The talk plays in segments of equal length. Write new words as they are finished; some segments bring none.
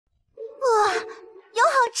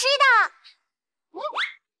吃的。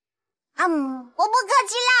我不客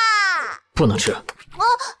气啦。不能吃。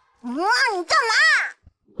你干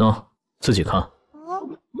嘛？自己看。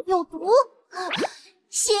有毒！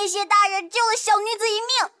谢谢大人救了小女子一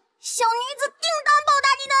命，小女子定当报答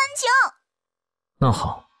你的恩情。那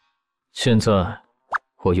好，现在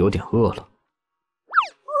我有点饿了。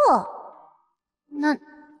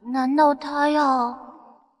难道他要？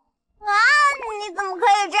你怎么可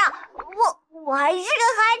以这样？我还是个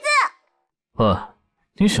孩子。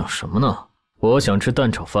你想什么呢？我想吃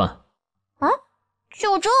蛋炒饭。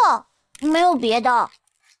就这？没有别的？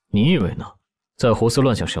你以为呢？在胡思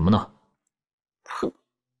乱想什么呢？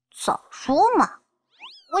早说嘛！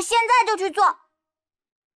我现在就去做。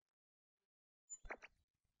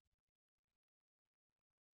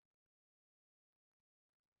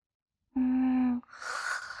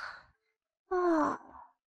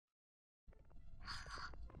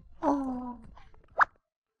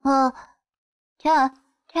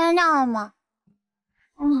天亮了吗？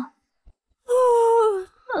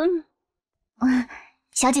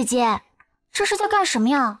小姐姐，这是在干什么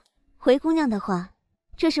呀？回姑娘的话，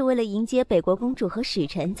这是为了迎接北国公主和使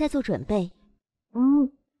臣在做准备。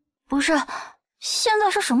不是，现在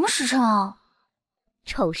是什么时辰啊？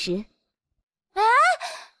丑时。那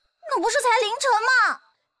不是才凌晨吗？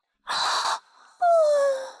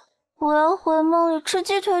我要回梦里吃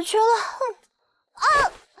鸡腿去了。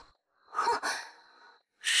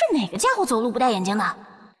是哪个家伙走路不戴眼镜的？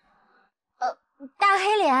大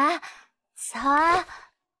黑脸，才。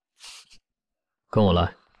跟我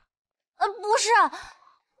来。不是，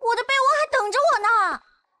我的被窝还等着我呢。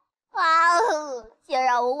先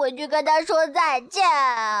让我回去跟他说再见。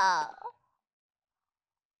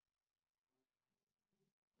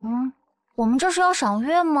我们这是要赏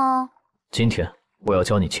月吗？今天我要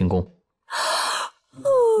教你轻功。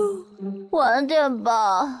晚点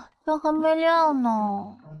吧，天还没亮呢。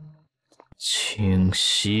清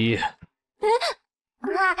晰。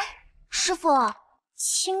师傅，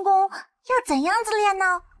轻功要怎样子练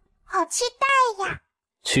呢？好期待呀！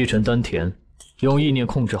气沉丹田，用意念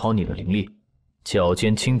控制好你的灵力，脚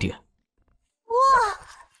尖轻点。哇，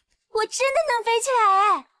我真的能飞起来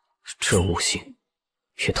哎！这悟性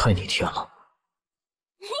也太逆天了。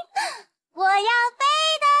我要飞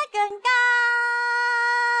得更高。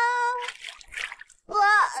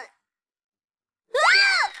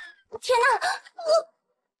天哪，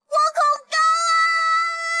我恐高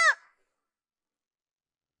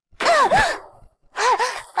啊！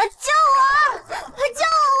救我！救我！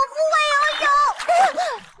我不会游泳。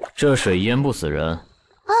这水淹不死人。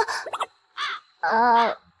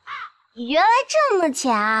原来这么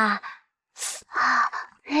浅啊！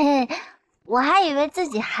我还以为自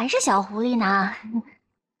己还是小狐狸呢。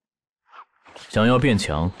想要变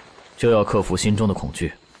强，就要克服心中的恐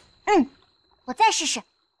惧。我再试试。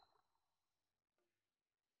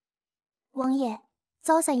王爷，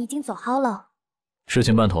早膳已经做好了。事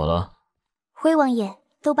情办妥了。回王爷，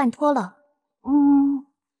都办妥了。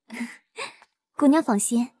姑娘放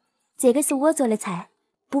心，这个是我做的菜，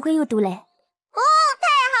不会有毒的。太好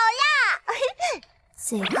呀！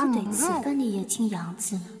这副对吃饭的热情样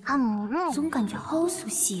子，总感觉好熟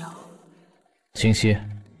悉哦。清溪，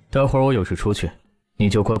待会儿我有事出去，你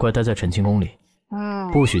就乖乖待在陈清宫里，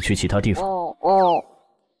不许去其他地方。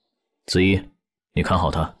子怡，你看好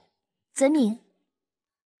他。遵命。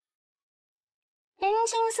天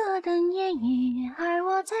青色等烟雨，而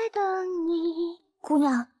我在等你。姑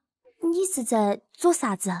娘，你是在做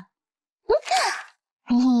啥子？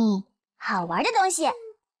嘿嘿，好玩的东西，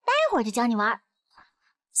待会儿就教你玩。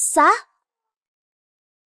啥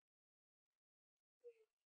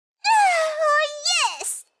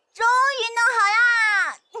？Yes， 终于弄好啦！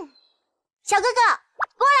小哥哥，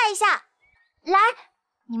过来一下。来，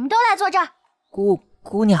你们都来坐这儿。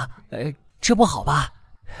姑娘，这不好吧？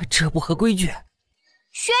这不合规矩。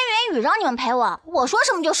轩辕宇让你们陪我，我说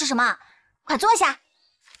什么就是什么。快坐下。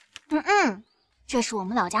这是我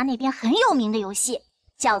们老家那边很有名的游戏，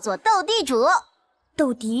叫做斗地主。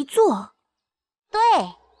斗地主？对，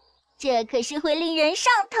这可是会令人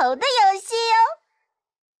上头的游戏哦。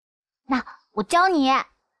那我教你，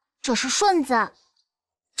这是顺子，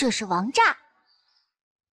这是王炸。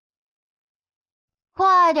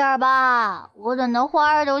快点吧，我等的花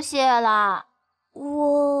儿都谢了。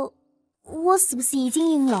我是不是已经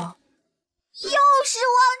赢了？又是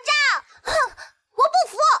王炸！哼，我不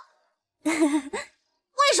服！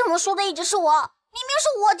为什么输的一直是我？明明是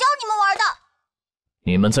我教你们玩的。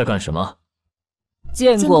你们在干什么？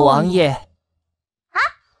见过王爷。啊？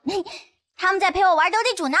他们在陪我玩斗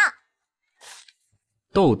地主呢。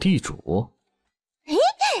斗地主？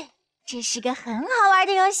这是个很好玩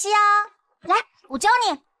的游戏哦。来，我教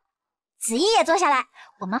你。子怡也坐下来，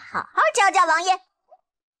我们好好教教王爷。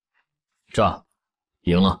炸，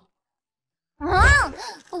赢了。不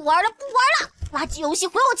玩了，不玩了！垃圾游戏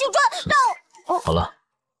毁我青春，让我……好了，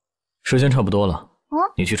时间差不多了，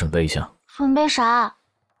你去准备一下。准备啥？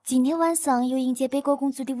今天晚上有迎接北国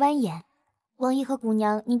公主的晚宴，王爷和姑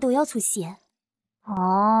娘您都要出席。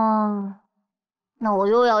哦，那我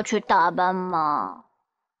又要去打扮吗？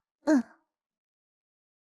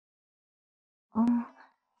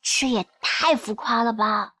这也太浮夸了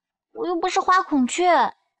吧！我又不是花孔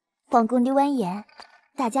雀。皇宫的晚宴，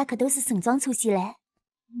大家可都是盛装出席嘞。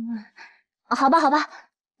好吧，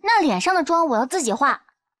那脸上的妆我要自己画。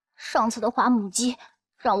上次的花母鸡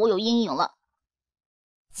让我有阴影了。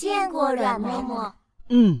见过阮嬷嬷。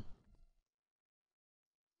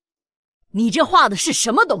你这画的是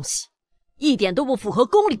什么东西？一点都不符合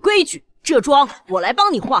宫里规矩。这妆我来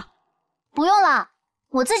帮你画。不用了，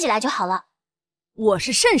我自己来就好了。我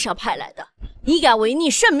是圣上派来的，你敢违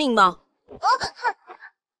逆圣命吗？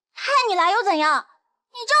派你来又怎样？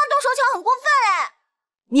你这样动手脚很过分哎！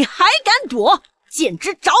你还敢躲，简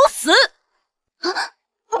直找死！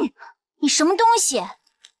你什么东西？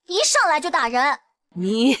一上来就打人！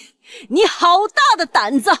你好大的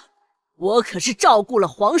胆子！我可是照顾了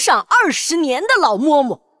皇上20年的老嬷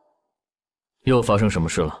嬷。又发生什么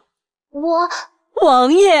事了？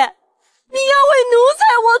王爷，你要为奴才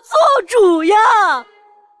我做主呀！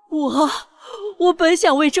我本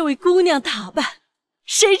想为这位姑娘打扮，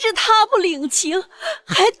谁知她不领情，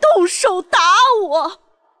还动手打我。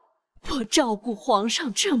我照顾皇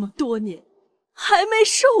上这么多年，还没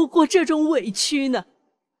受过这种委屈呢。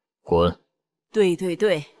滚！对，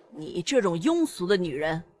你这种庸俗的女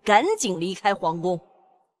人，赶紧离开皇宫。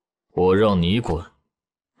我让你滚，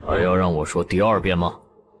还要让我说第2遍吗？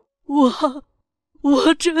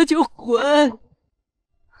我这就滚。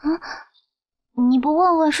你不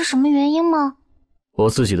问问是什么原因吗？我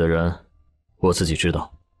自己的人，我自己知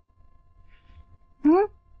道。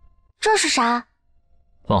这是啥？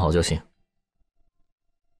放好就行。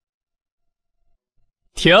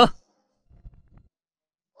停！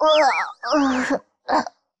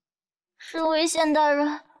身为现代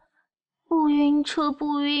人，不晕车，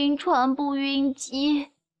不晕船，不晕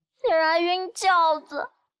机，竟然晕轿子，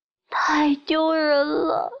太丢人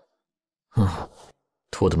了。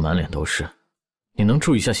吐得满脸都是，你能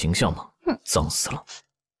注意一下形象吗？脏死了！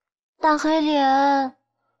大黑脸，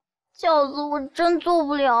轿子我真坐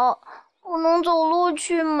不了，我能走路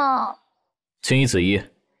去吗？青衣、紫衣，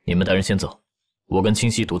你们带人先走，我跟清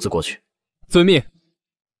溪独自过去。遵命。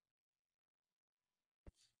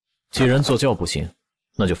既然坐轿不行，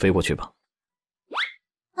那就飞过去吧。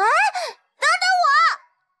等等我！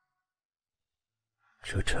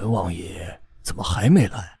这陈王爷怎么还没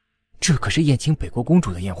来？这可是宴请北国公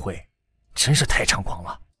主的宴会，真是太猖狂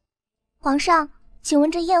了。皇上，请问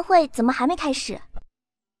这宴会怎么还没开始？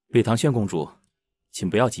北唐宣公主，请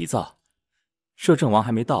不要急躁，摄政王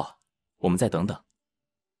还没到，我们再等等。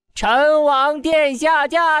陈王殿下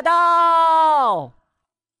驾到！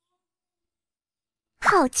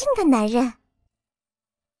好劲的男人！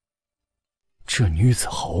这女子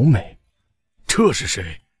好美，这是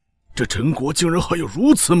谁？这陈国竟然还有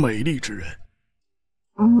如此美丽之人？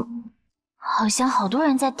好像好多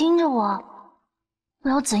人在盯着我，我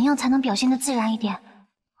要怎样才能表现得自然一点？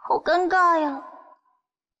好尴尬呀！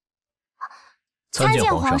参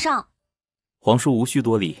见皇上。皇叔无需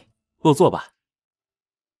多礼，落座吧。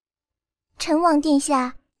陈王殿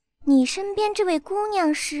下，你身边这位姑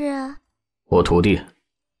娘是？我徒弟。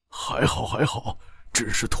还好，只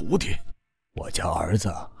是徒弟。我家儿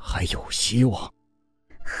子还有希望。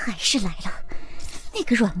还是来了，那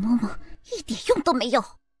个阮嬷嬷一点用都没有。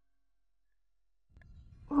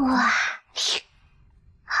哇，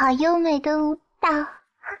好优美的舞蹈！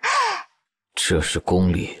这是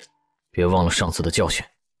宫里，别忘了上次的教训。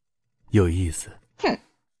有意思。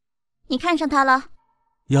你看上她了？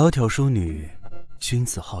窈窕淑女，君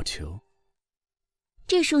子好逑。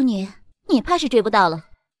这淑女，你怕是追不到了。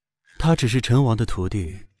她只是陈王的徒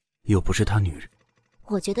弟，又不是他女人。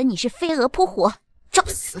我觉得你是飞蛾扑火，找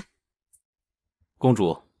死！公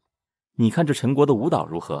主，你看这陈国的舞蹈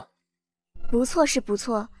如何？不错是不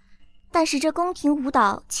错，但是这宫廷舞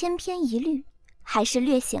蹈千篇一律，还是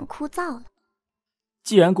略显枯燥了。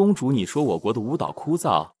既然公主你说我国的舞蹈枯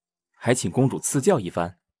燥，还请公主赐教一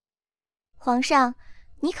番。皇上，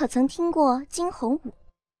你可曾听过惊鸿舞？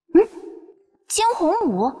惊鸿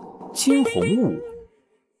舞？惊鸿舞？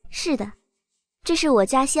是的，这是我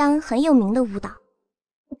家乡很有名的舞蹈。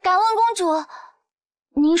敢问公主，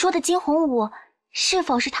您说的惊鸿舞是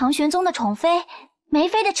否是唐玄宗的宠妃梅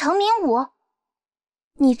妃的成名舞，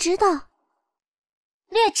你知道？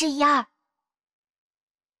略知一二。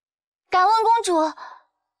敢问公主，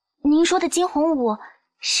您说的惊鸿舞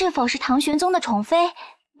是否是唐玄宗的宠妃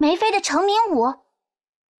梅妃的成名舞？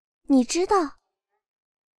你知道？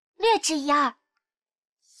略知一二。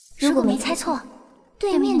如果没猜错，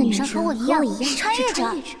对面的女生和我一样是穿越者。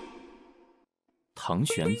唐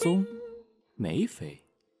玄宗，梅妃。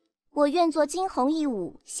我愿做惊鸿一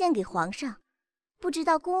舞献给皇上，不知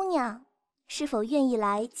道姑娘是否愿意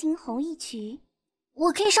来惊鸿一曲？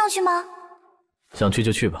我可以上去吗？想去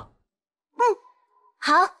就去吧。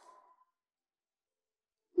好。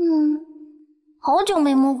好久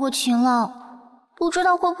没摸过琴了，不知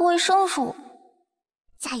道会不会生疏。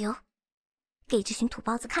加油，给这群土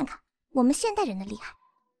包子看看我们现代人的厉害。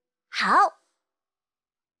好。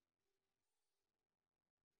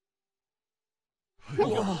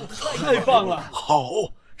太棒了！好，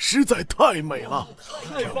实在太美了。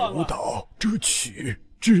这舞蹈，这曲，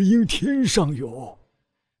只应天上有。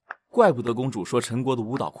怪不得公主说陈国的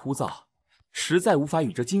舞蹈枯燥，实在无法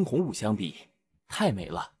与这惊鸿舞相比，太美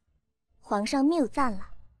了。皇上谬赞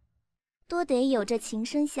了，多得有这琴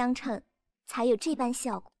声相衬，才有这般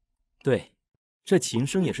效果。对，这琴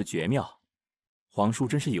声也是绝妙，皇叔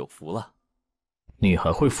真是有福了。你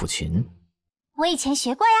还会抚琴？我以前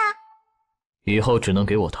学过呀。以后只能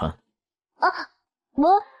给我弹。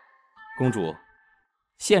公主，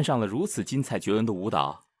献上了如此精彩绝伦的舞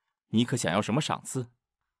蹈，你可想要什么赏赐？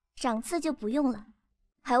赏赐就不用了，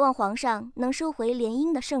还望皇上能收回联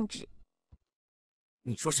姻的圣旨。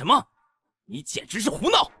你说什么？你简直是胡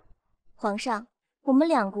闹！皇上，我们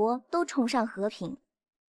两国都崇尚和平，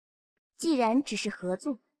既然只是合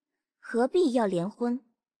作，何必要联婚？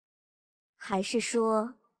还是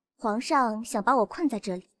说，皇上想把我困在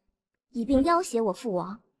这里，以便要挟我父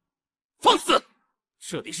王？放肆！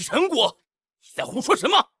这里是陈国，你在胡说什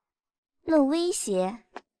么？论威胁，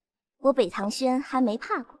我北唐轩还没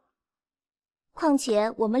怕过。况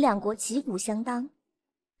且我们两国旗鼓相当，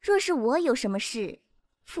若是我有什么事，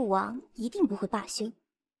父王一定不会罢休。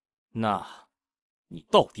那，你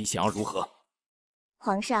到底想要如何？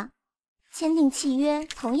皇上，签订契约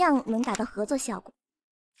同样能达到合作效果。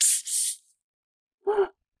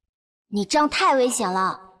你这样太危险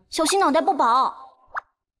了，小心脑袋不保。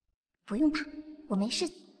不用怕，我没事。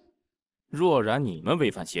若然你们违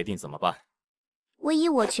反协定怎么办？我以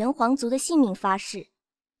我全皇族的性命发誓，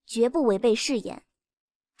绝不违背誓言。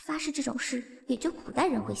发誓这种事，也就古代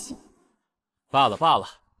人会信。罢了罢了，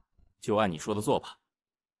就按你说的做吧，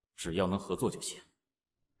只要能合作就行。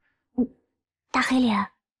大黑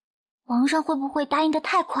脸，皇上会不会答应的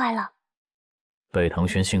太快了？北唐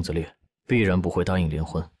轩性子烈，必然不会答应联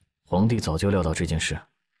婚。皇帝早就料到这件事，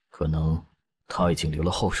可能他已经留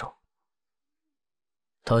了后手。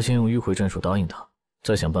他先用迂回战术答应他，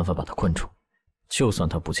再想办法把他困住。就算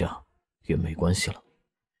他不嫁，也没关系了。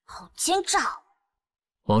好奸诈！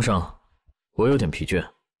皇上，我有点疲倦，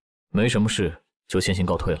没什么事，就先行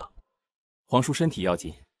告退了。皇叔身体要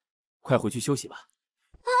紧，快回去休息吧。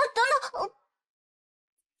等等，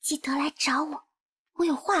记得来找我，我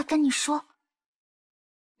有话跟你说。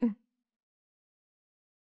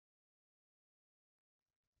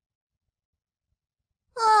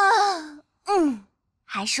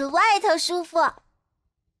还是外头舒服。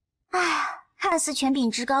看似权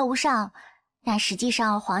柄至高无上，但实际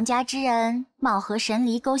上皇家之人貌合神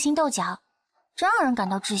离，勾心斗角，真让人感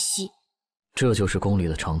到窒息。这就是宫里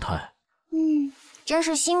的常态。真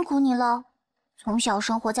是辛苦你了，从小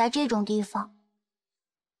生活在这种地方。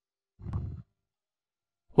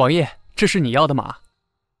王爷，这是你要的马。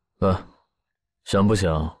想不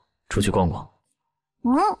想出去逛逛？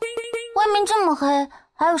外面这么黑，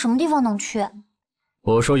还有什么地方能去？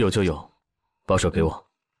我说有就有，把手给我。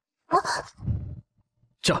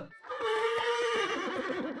这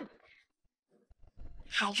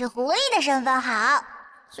还是狐狸的身份好，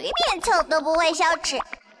随便蹭都不会羞耻。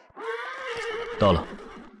到了。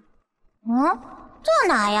这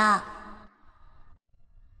哪呀？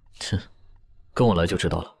跟我来就知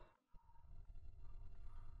道了。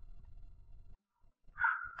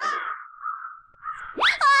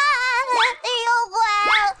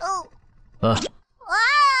有鬼！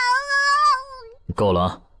够了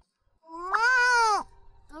啊！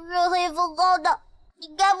这黑风高的，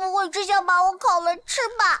你该不会只想把我烤了吃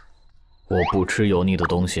吧？我不吃油腻的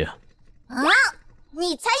东西。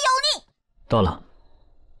你才油腻！到了，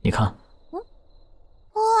你看。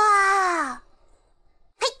哇！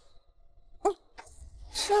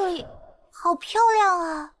这里好漂亮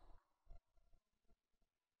啊！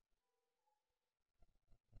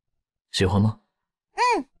喜欢吗？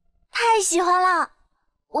太喜欢了！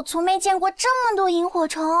我从没见过这么多萤火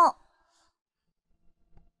虫。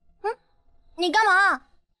你干嘛？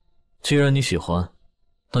既然你喜欢，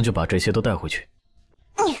那就把这些都带回去。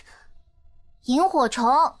萤火虫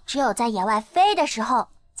只有在野外飞的时候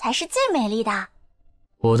才是最美丽的。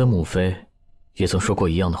我的母妃也曾说过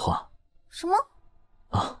一样的话。什么？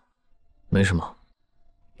啊，没什么。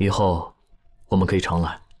以后我们可以常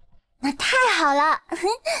来。那太好了。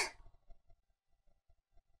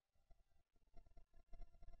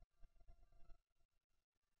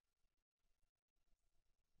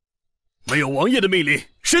没有王爷的命令，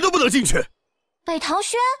谁都不能进去。北堂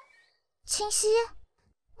轩，清溪，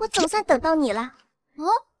我总算等到你了。哦，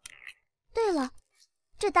对了，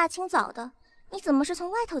这大清早的，你怎么是从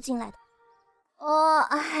外头进来的？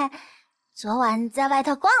昨晚在外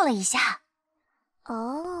头逛了一下。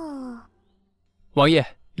哦，王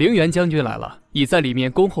爷，陵园将军来了，已在里面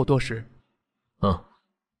恭候多时。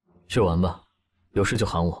去玩吧，有事就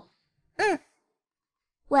喊我。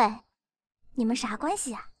喂，你们啥关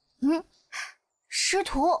系啊？师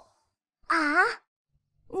徒啊？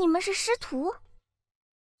你们是师徒？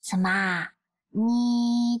怎么，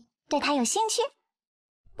你对他有兴趣？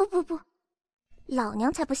不，老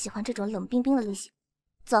娘才不喜欢这种冷冰冰的类型。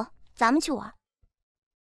走，咱们去玩。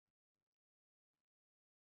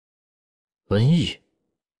瘟疫，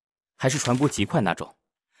还是传播极快那种，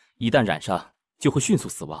一旦染上就会迅速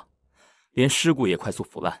死亡，连尸骨也快速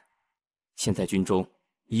腐烂。现在军中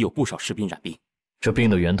已有不少士兵染病。这病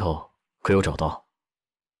的源头可有找到？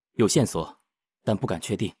有线索，但不敢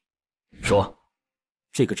确定。说，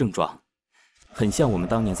这个症状很像我们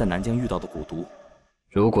当年在南疆遇到的蛊毒。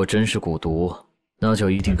如果真是蛊毒，那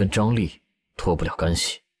就一定跟张力脱不了干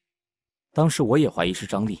系。当时我也怀疑是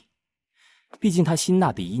张力，毕竟他新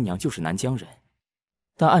纳的姨娘就是南疆人，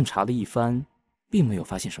但暗查了一番，并没有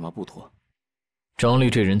发现什么不妥。张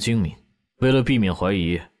力这人精明，为了避免怀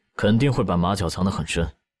疑，肯定会把马脚藏得很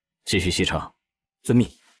深。继续细查。遵命。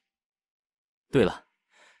对了，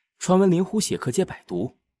传闻灵狐血可解百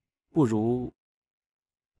毒，不如……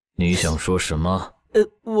你想说什么？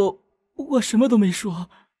我什么都没说。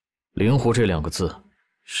灵狐这2个字，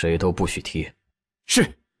谁都不许提。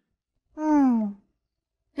是。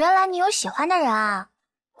原来你有喜欢的人啊，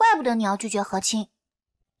怪不得你要拒绝和亲。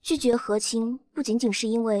拒绝和亲不仅仅是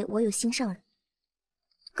因为我有心上人，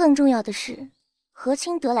更重要的是，和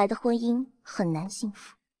亲得来的婚姻很难幸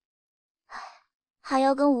福。还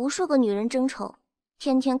要跟无数个女人争宠，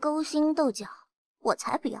天天勾心斗角，我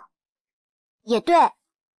才不要。也对，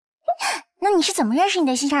那你是怎么认识你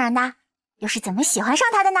的心上人的？又是怎么喜欢上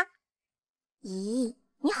他的呢？咦，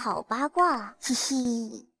你好八卦啊！嘿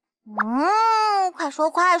嘿。快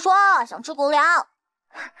说，想吃狗粮。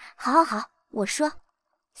好，我说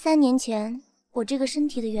，3年前我这个身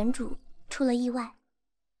体的原主出了意外，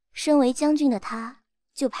身为将军的他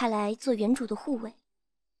就派来做原主的护卫。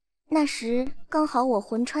那时刚好我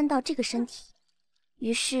魂穿到这个身体，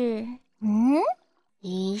于是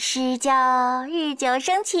叫日久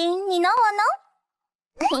生情，你侬我侬。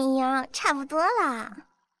哎呀，差不多啦。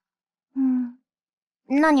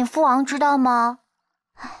那你父王知道吗？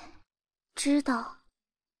知道，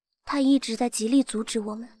他一直在极力阻止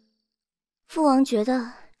我们。父王觉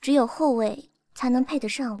得只有后卫才能配得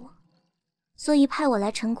上我，所以派我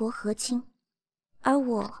来陈国和亲，而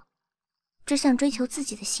我只想追求自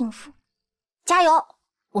己的幸福。加油，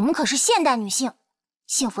我们可是现代女性，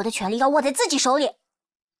幸福的权利要握在自己手里。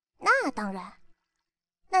那当然。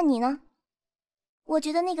那你呢？我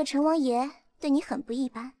觉得那个陈王爷对你很不一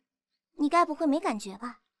般，你该不会没感觉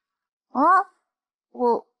吧？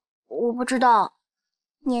我不知道。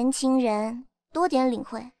年轻人多点领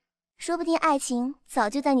会，说不定爱情早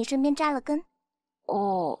就在你身边扎了根。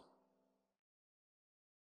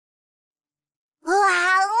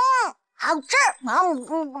好吃。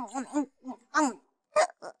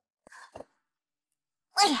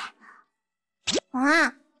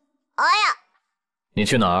你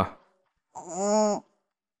去哪儿？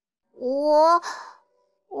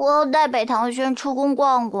我要带北堂轩出宫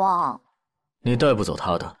逛逛。你带不走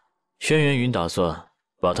他的。轩辕云打算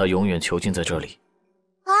把他永远囚禁在这里。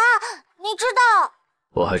你知道？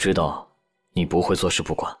我还知道你不会坐视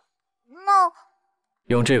不管。那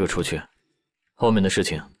用这个出去，后面的事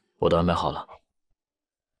情我都安排好了。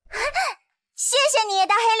谢谢你，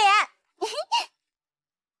大黑脸。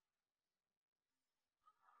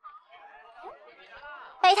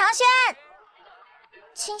北堂轩，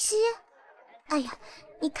清溪，哎呀，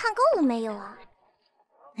你看够了没有啊？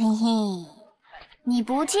嘿嘿，你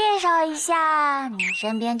不介绍一下你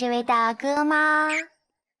身边这位大哥吗？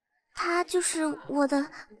他就是我的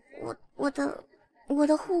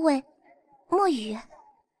护卫，墨雨。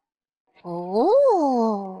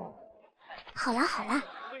哦，好啦好啦，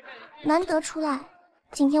难得出来，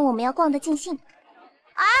今天我们要逛得尽兴。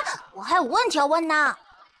啊，我还有问题要问呢。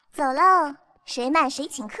走喽，谁买谁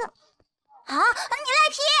请客。啊，你赖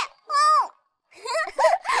皮！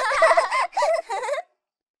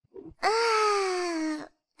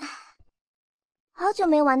好久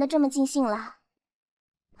没玩得这么尽兴了。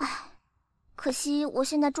唉，可惜我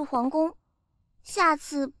现在住皇宫，下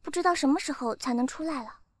次不知道什么时候才能出来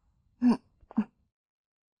了。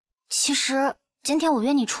其实今天我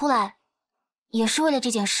约你出来，也是为了这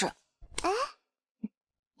件事。哎，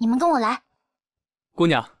你们跟我来。姑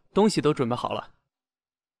娘，东西都准备好了。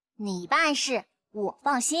你办事，我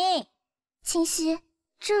放心。清溪，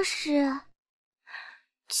这是……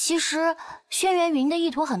其实轩辕云的意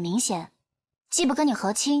图很明显，既不跟你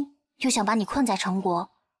和亲，又想把你困在城国，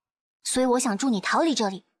所以我想助你逃离这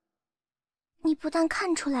里。你不但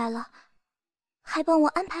看出来了，还帮我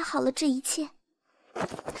安排好了这一切。你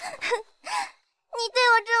对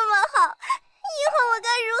我这么好，以后我该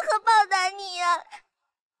如何报答你呀？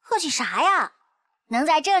客气啥呀？能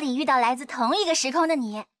在这里遇到来自同一个时空的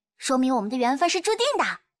你，说明我们的缘分是注定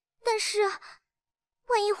的。但是，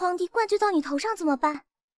万一皇帝怪罪到你头上怎么办？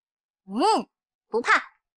不怕，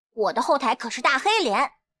我的后台可是大黑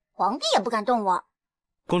脸，皇帝也不敢动我。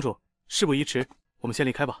公主，事不宜迟，我们先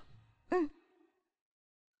离开吧。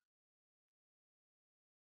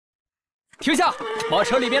停下！马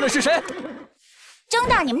车里边的是谁？睁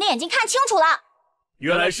大你们的眼睛看清楚了！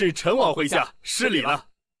原来是陈王麾下，失礼了。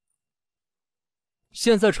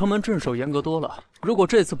现在城门镇守严格多了，如果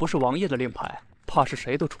这次不是王爷的令牌，怕是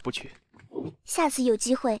谁都出不去。下次有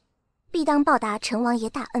机会，必当报答陈王爷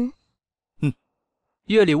大恩。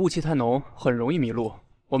夜里雾气太浓，很容易迷路，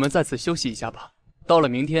我们在此休息一下吧。到了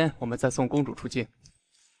明天，我们再送公主出境。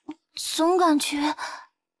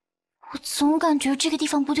我总感觉这个地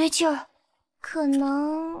方不对劲儿。可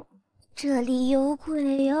能这里有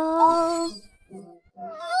鬼哦！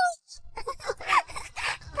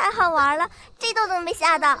太好玩了，这都能被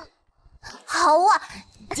吓到。好啊，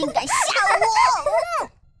竟敢吓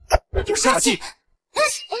我！有杀气！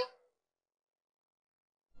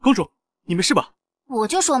公主，你没事吧？我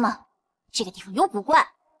就说嘛，这个地方有古怪。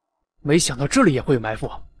没想到这里也会有埋伏。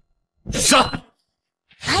杀！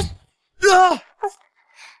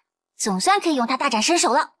总算可以用它大展身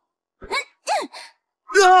手了。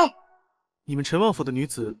你们陈王府的女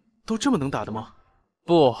子都这么能打的吗？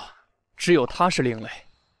不，只有她是另类。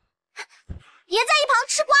别在一旁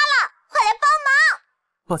吃瓜了，快来帮忙！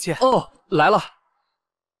抱歉。哦，来了。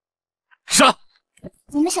杀！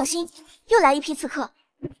你们小心，又来一批刺客。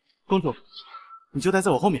公主，你就待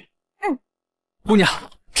在我后面。姑娘，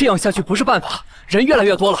这样下去不是办法，人越来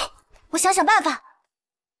越多了。我想想办法。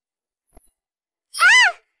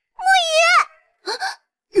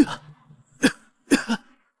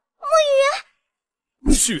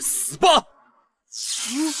去死吧！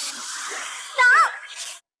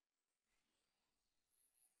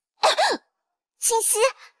清溪，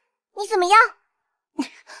你怎么样？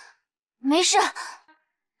没事，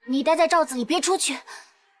你待在罩子里，别出去。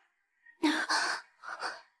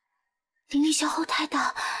灵力消耗太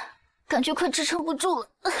大，感觉快支撑不住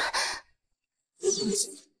了。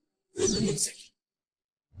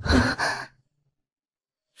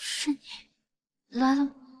是你来了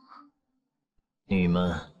吗？你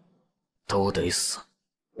们都得死。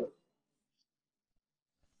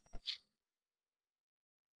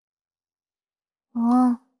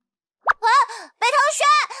北堂轩！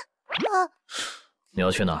你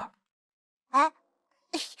要去哪儿？哎，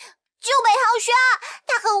救北堂轩，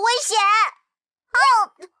他很危险。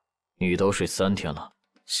你都睡3天了，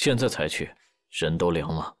现在才去，人都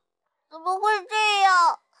凉了。怎么会这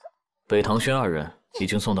样？北堂轩2人已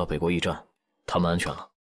经送到北国驿站，他们安全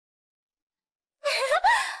了。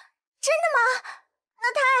真的吗？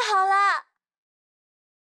那太好了。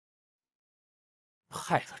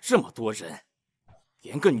派了这么多人，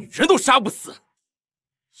连个女人都杀不死，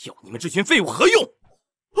要你们这群废物何用？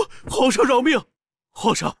皇上饶命！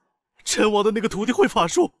皇上，陈王的那个徒弟会法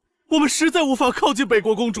术，我们实在无法靠近北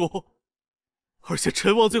国公主。而且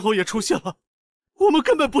陈王最后也出现了，我们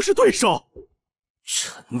根本不是对手。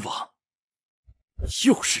陈王，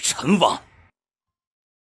又是陈王。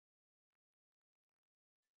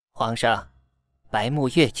皇上，白木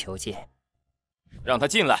月求见。让他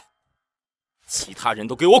进来，其他人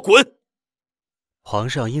都给我滚！皇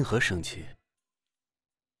上因何生气？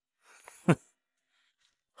哼，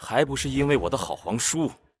还不是因为我的好皇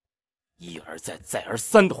叔一而再再而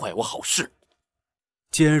三的坏我好事。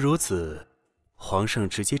既然如此，皇上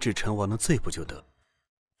直接治陈王的罪不就得？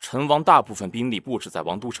陈王大部分兵力布置在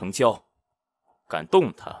王都城郊，敢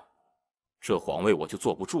动他，这皇位我就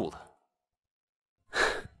坐不住了。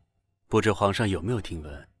不知皇上有没有听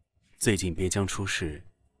闻，最近边疆出事，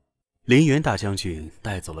林元大将军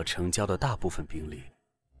带走了城郊的大部分兵力。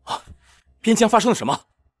啊，边疆发生了什么？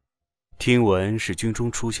听闻是军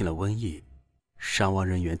中出现了瘟疫，伤亡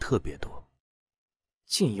人员特别多。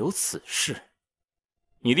竟有此事，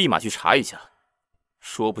你立马去查一下，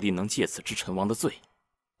说不定能借此治陈王的罪。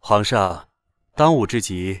皇上，当务之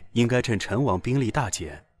急应该趁陈王兵力大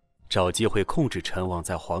减，找机会控制陈王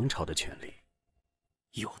在皇朝的权力。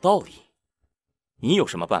有道理，你有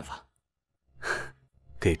什么办法？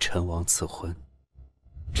给陈王赐婚，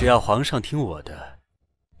只要皇上听我的，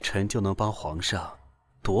臣就能帮皇上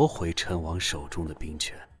夺回陈王手中的兵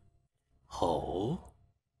权。哦，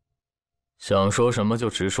想说什么就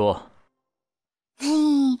直说。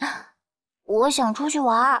我想出去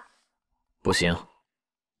玩。不行，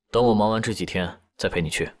等我忙完这几天再陪你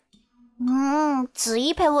去。子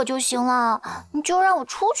怡陪我就行了，你就让我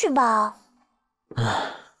出去吧。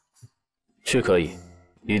去可以，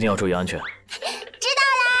一定要注意安全。知道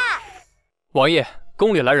啦。王爷，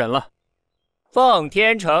宫里来人了。奉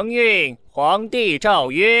天承运，皇帝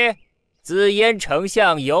诏曰：资燕丞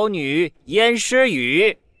相有女燕诗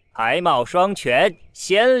雨，才貌双全，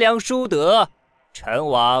贤良淑德。陈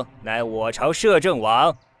王乃我朝摄政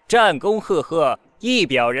王，战功赫赫，一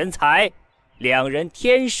表人才，两人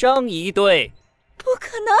天生一对。不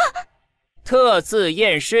可能！特赐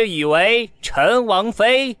燕诗雨为陈王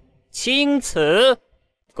妃，钦此。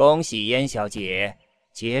恭喜燕小姐，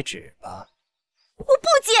接旨吧。我不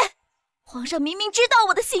接！皇上明明知道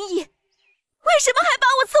我的心意，为什么还把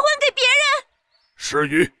我赐婚给别人？诗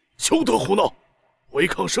雨，休得胡闹！违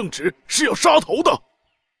抗圣旨是要杀头的。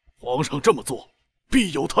皇上这么做，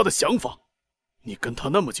必有他的想法。你跟他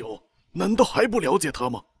那么久，难道还不了解他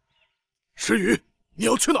吗？诗雨，你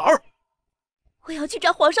要去哪儿？我要去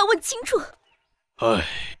找皇上问清楚。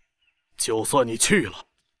唉，就算你去了，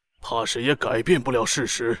怕是也改变不了事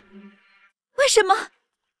实。为什么？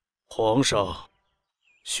皇上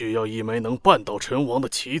需要一枚能绊倒陈王的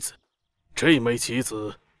棋子，这枚棋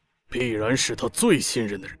子必然是他最信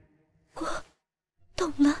任的人。我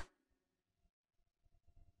懂了。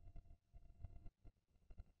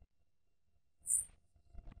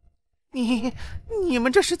你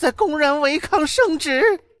们这是在公然违抗圣旨！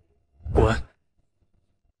滚！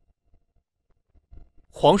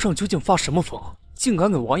皇上究竟发什么疯，竟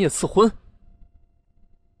敢给王爷赐婚？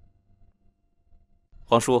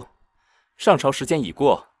皇叔，上朝时间已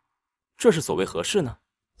过，这是所谓何事呢？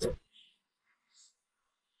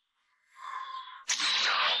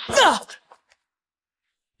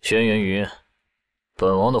轩辕云，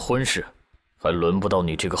本王的婚事还轮不到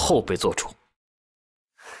你这个后辈做主。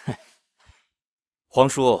皇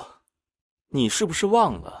叔，你是不是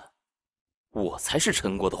忘了，我才是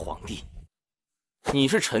陈国的皇帝，你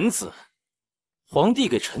是臣子，皇帝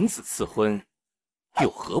给臣子赐婚，有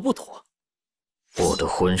何不妥？我的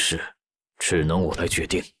婚事只能我来决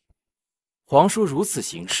定。皇叔如此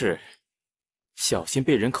行事，小心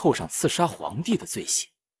被人扣上刺杀皇帝的罪行。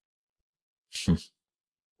哼，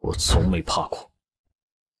我从没怕过。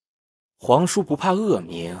皇叔不怕恶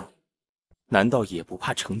名，难道也不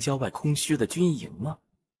怕城郊外空虚的军营吗？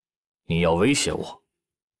你要威胁我？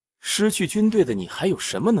失去军队的你还有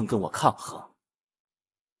什么能跟我抗衡？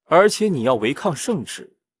而且你要违抗圣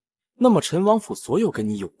旨，那么陈王府所有跟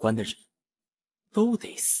你有关的人都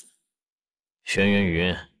得死。轩辕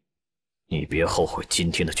云，你别后悔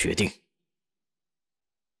今天的决定。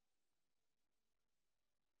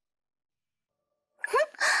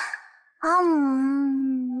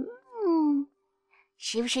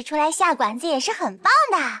时不时出来下馆子也是很棒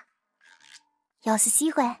的。要是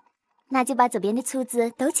喜欢，那就把左边的厨子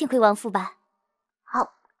都请回王府吧。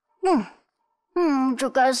好，这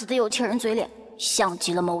该死的有钱人嘴脸，像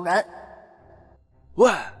极了某人。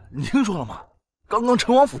喂，你听说了吗？刚刚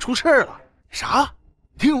陈王府出事了。啥？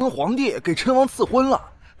听闻皇帝给陈王赐婚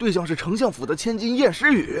了，对象是丞相府的千金晏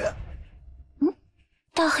诗雨。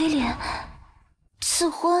大黑脸赐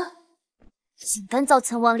婚，竟敢造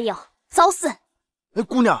陈王立哦，找死！哎，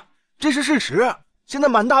姑娘，这是事实，现在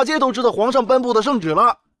满大街都知道皇上颁布的圣旨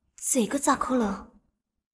了。这个咋可能？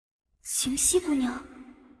清溪姑娘，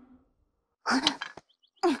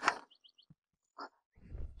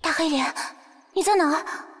大黑脸，你在哪儿？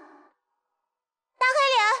大黑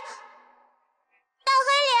脸，大黑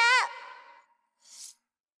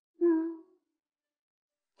脸，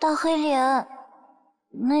大黑脸，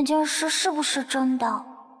那件事是不是真的？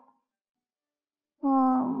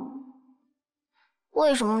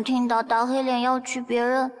为什么听到大黑脸要娶别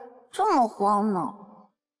人这么慌呢？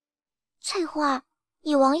翠花，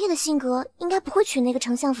以王爷的性格，应该不会娶那个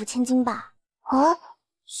丞相府千金吧？啊，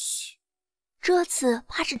嘘，这次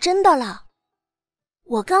怕是真的了。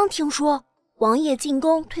我刚听说王爷进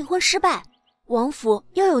宫退婚失败，王府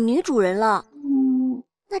要有女主人了。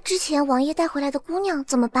那之前王爷带回来的姑娘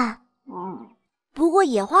怎么办？不过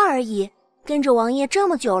野花而已，跟着王爷这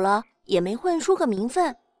么久了，也没混出个名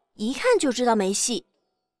分，一看就知道没戏。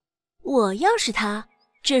我要是他，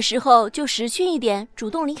这时候就识趣一点，主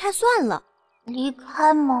动离开算了。离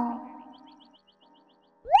开吗？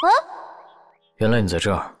原来你在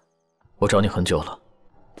这儿，我找你很久了。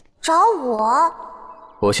找我？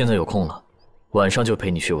我现在有空了，晚上就陪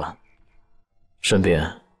你去玩，顺便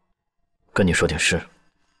跟你说点事。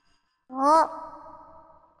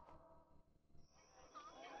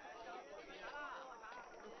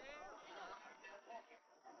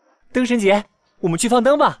灯神节，我们去放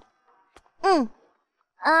灯吧。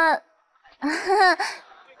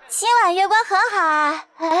今晚月光很好啊。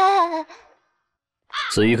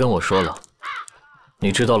子怡跟我说了，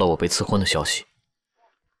你知道了我被赐婚的消息。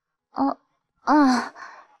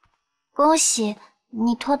恭喜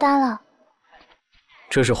你脱单了。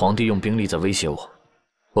这是皇帝用兵力在威胁我，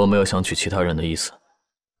我没有想娶其他人的意思。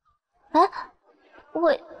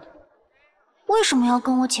为什么要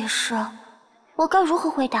跟我解释？我该如何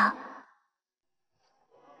回答？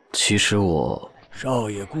其实我……少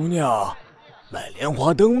爷姑娘，买莲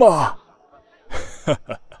花灯吗？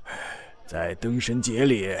在灯神节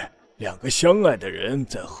里，两个相爱的人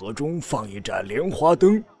在河中放一盏莲花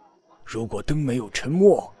灯，如果灯没有沉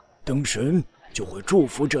没，灯神就会祝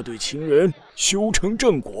福这对情人修成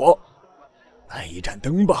正果。买一盏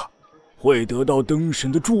灯吧，会得到灯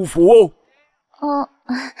神的祝福哦。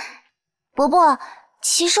伯伯，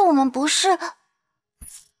其实我们不是……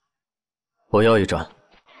我要一盏。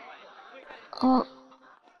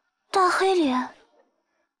大黑脸，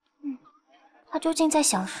他究竟在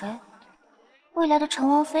想谁？未来的陈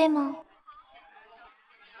王妃吗？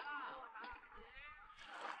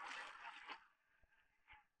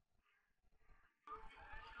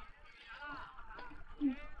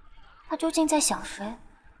他究竟在想谁？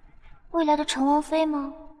未来的陈王妃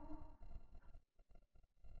吗？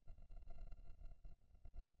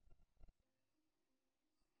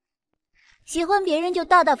喜欢别人就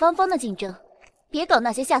大大方方的竞争，别搞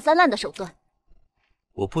那些下三滥的手段。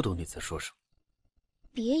我不懂你在说什么。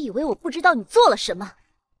别以为我不知道你做了什么，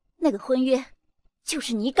那个婚约就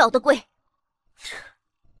是你搞的鬼。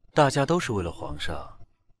大家都是为了皇上。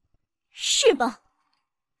是吗？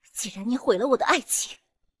既然你毁了我的爱情，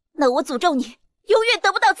那我诅咒你永远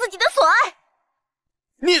得不到自己的所爱。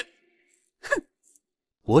你，哼！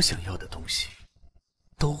我想要的东西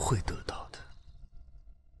都会得到的。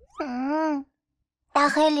大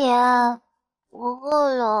黑脸，我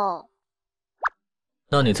饿了。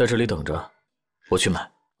那你在这里等着，我去买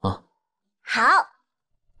啊。好。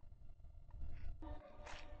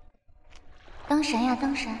灯神呀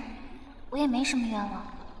灯神，我也没什么愿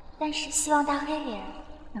望，但是希望大黑脸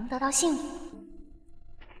能得到幸福。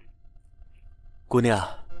姑娘，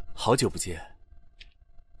好久不见。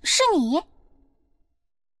是你？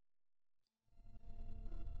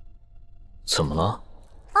怎么了？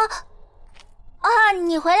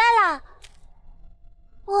你回来啦！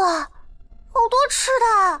哇，好多吃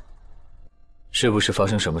的！是不是发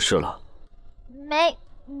生什么事了？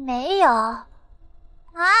没有。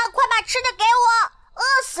快把吃的给我，饿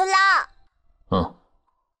死了！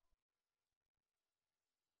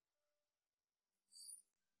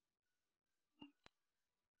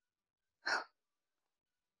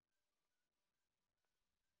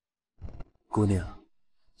姑娘，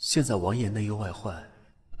现在王爷内忧外患，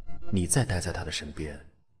你再待在他的身边，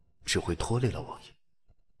只会拖累了王爷。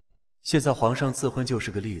现在皇上赐婚就是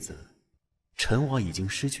个例子，陈王已经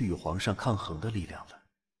失去与皇上抗衡的力量了。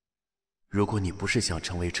如果你不是想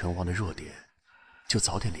成为陈王的弱点，就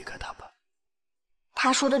早点离开他吧。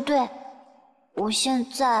他说的对，我现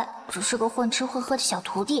在只是个混吃混喝的小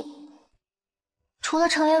徒弟，除了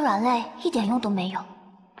成为软肋，一点用都没有。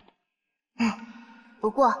不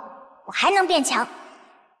过我还能变强，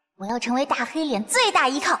我要成为大黑脸最大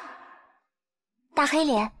依靠。大黑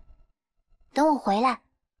脸，等我回来。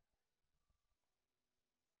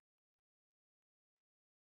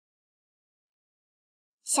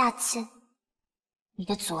下次你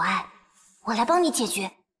的阻碍，我来帮你解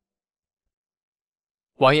决。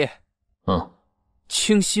王爷，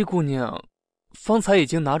清溪姑娘方才已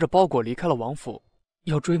经拿着包裹离开了王府，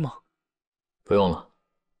要追吗？不用了，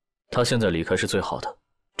她现在离开是最好的，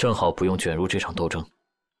正好不用卷入这场斗争。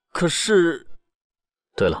可是……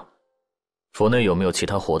对了，府内有没有其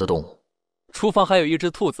他活的动物？厨房还有一只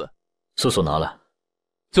兔子，速速拿来。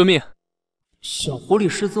遵命。小狐狸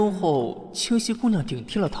失踪后，清溪姑娘顶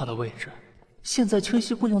替了她的位置，现在清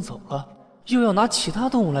溪姑娘走了，又要拿其他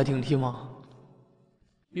动物来顶替吗？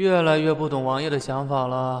越来越不懂王爷的想法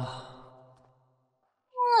了。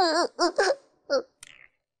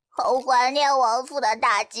好怀念王府的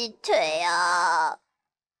大鸡腿啊！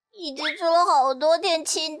已经吃了好多天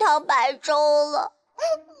清汤白粥了。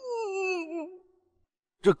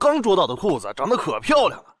这刚捉到的兔子长得可漂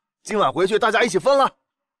亮了，今晚回去大家一起分了。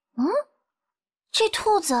这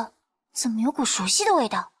兔子怎么有股熟悉的味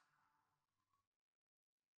道？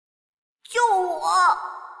救我！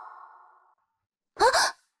啊！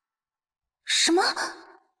什么？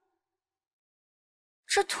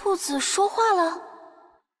这兔子说话了？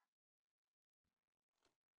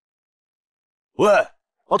喂，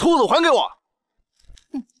把兔子还给我！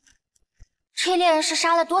这猎人是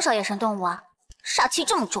杀了多少野生动物啊？杀气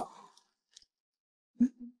这么重。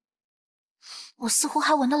我似乎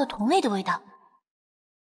还闻到了同类的味道。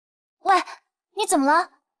喂，你怎么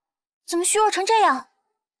了？怎么虚弱成这样？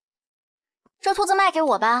这兔子卖给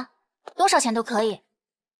我吧，多少钱都可以。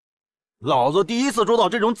老子第一次捉到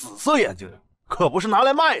这种紫色眼睛，可不是拿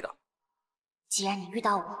来卖的。既然你遇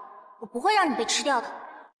到我，我不会让你被吃掉的。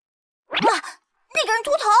哇，那个人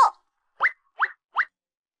秃头！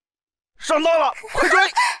上当了，快追！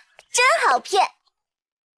真好骗。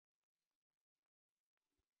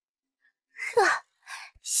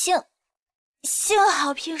幸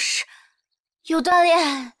好平时有锻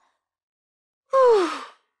炼。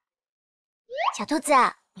小兔子，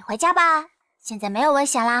你回家吧，现在没有危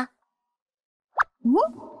险啦。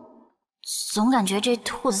总感觉这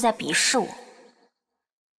兔子在鄙视我。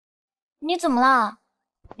你怎么了？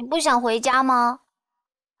你不想回家吗？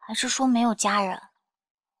还是说没有家人？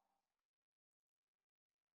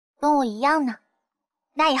跟我一样呢。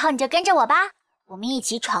那以后你就跟着我吧，我们一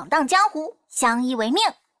起闯荡江湖，相依为命。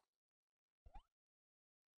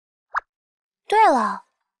对了，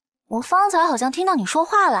我方才好像听到你说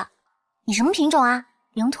话了。你什么品种啊？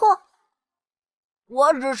灵兔？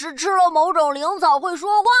我只是吃了某种灵草会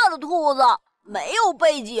说话的兔子，没有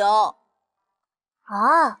背景。哦，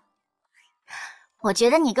我觉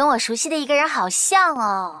得你跟我熟悉的一个人好像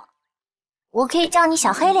哦。我可以叫你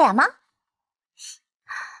小黑脸吗？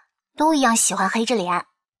都一样喜欢黑着脸。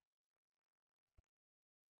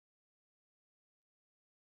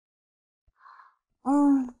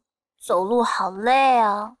走路好累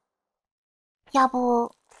啊，要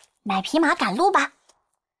不买匹马赶路吧？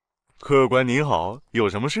客官您好，有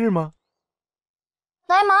什么事吗？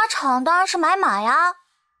来马场当然是买马呀。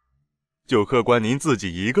就客官您自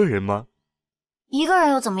己一个人吗？一个人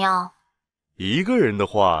又怎么样？一个人的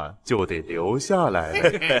话就得留下来。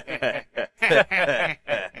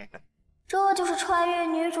这就是穿越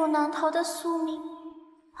女主难逃的宿命，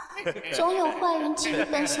总有坏人觊觎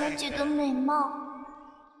本小姐的美貌。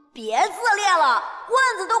别自恋了，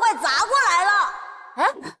棍子都快砸过来了！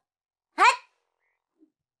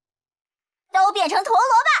都变成陀螺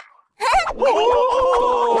吧！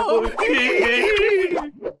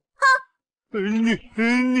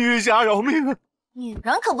女侠饶命！女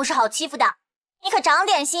人可不是好欺负的，你可长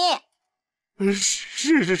点心。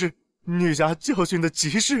是，女侠教训的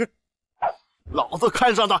极是。老子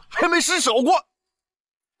看上的还没失手过。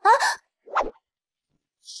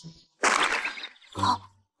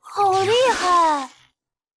好厉害！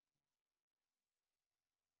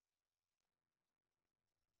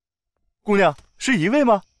姑娘，是一位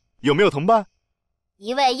吗？有没有同伴？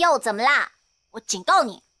一位又怎么啦？我警告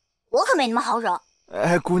你，我可没那么好惹。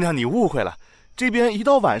姑娘你误会了，这边一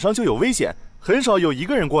到晚上就有危险，很少有一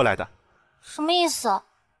个人过来的。什么意思？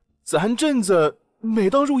咱镇子每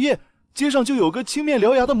当入夜，街上就有个青面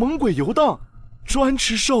獠牙的猛鬼游荡，专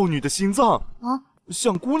吃少女的心脏。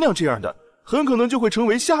像姑娘这样的，很可能就会成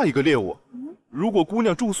为下一个猎物。如果姑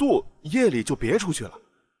娘住宿，夜里就别出去了。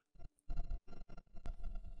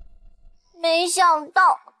没想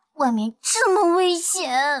到外面这么危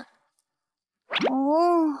险。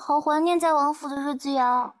好怀念在王府的日子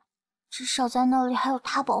呀，至少在那里还有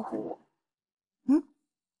他保护我。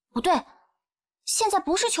不对，现在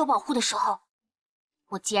不是求保护的时候。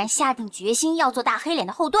我既然下定决心要做大黑脸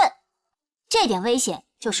的后盾，这点危险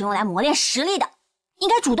就是用来磨练实力的，应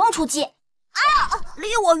该主动出击。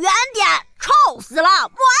离我远点！臭死了！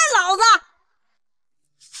不挨老子！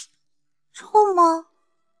臭吗？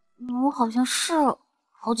我好像是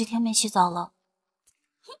好几天没洗澡了。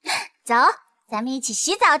走，咱们一起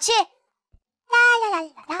洗澡去！啦啦啦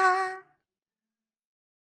啦啦！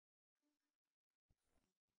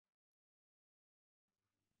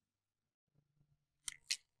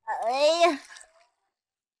哎呀，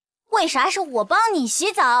为啥是我帮你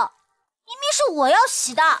洗澡？明明是我要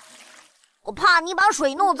洗的。我怕你把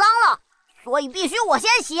水弄脏了，所以必须我先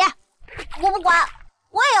洗。我不管，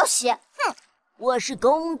我也要洗。哼，我是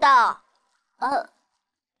公的。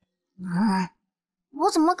我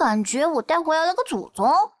怎么感觉我带回来了个祖宗？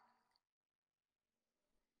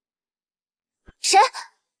谁？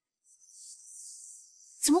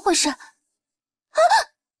怎么回事？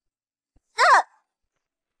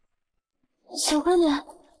小黑脸，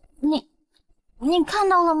你看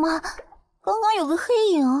到了吗？刚刚有个黑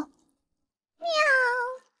影。喵！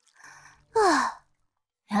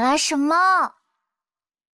原来什么？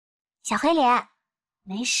小黑脸，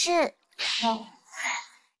没事。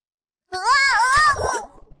完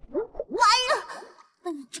了，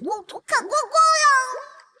被你中途看光光了。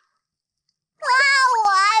我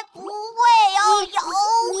还不会游泳，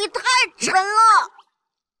你太沉了，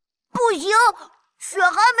不行，血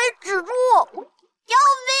还没止住！救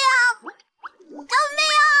命！救命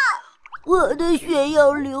啊！我的血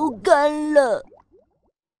要流干了。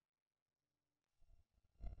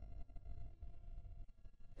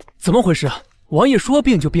怎么回事？王爷说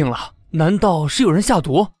病就病了，难道是有人下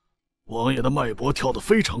毒？王爷的脉搏跳得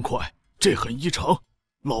非常快，这很异常。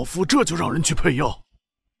老夫这就让人去配药。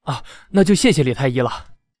啊，那就谢谢李太医了。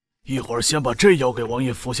一会儿先把这药给王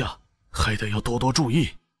爷服下，还得要多多注意。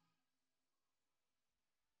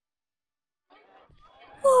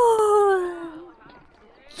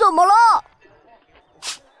怎么了？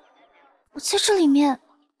我在这里面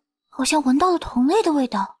好像闻到了同类的味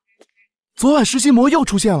道。昨晚食心魔又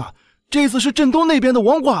出现了，这次是镇东那边的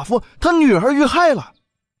王寡妇，她女儿遇害了。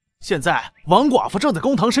现在王寡妇正在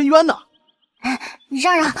公堂申冤呢。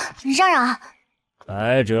让让，让让啊！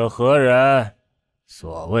来者何人？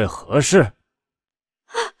所谓何事？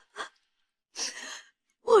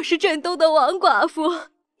我是镇东的王寡妇，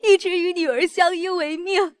一直与女儿相依为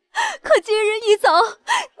命。可今日一早，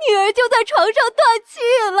女儿就在床上断气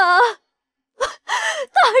了。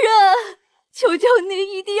大人，求求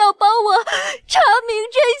您一定要帮我查明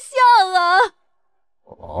真相啊！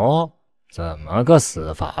哦，怎么个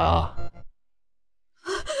死法啊？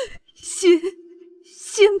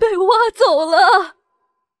心被挖走了。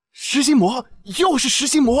食心魔，又是食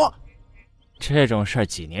心魔！这种事儿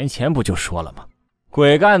几年前不就说了吗？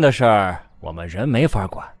鬼干的事儿，我们人没法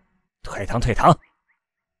管。退堂，退堂！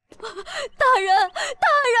大人，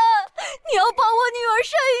你要帮我女儿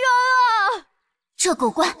申冤啊！这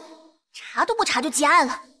狗官查都不查就结案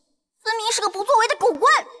了，分明是个不作为的狗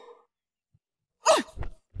官。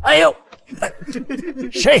哎呦，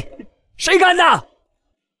谁干的？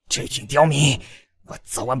这群刁民，我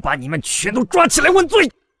早晚把你们全都抓起来问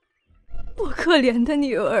罪！我可怜的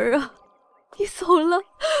女儿啊，你走了，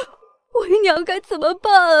为娘该怎么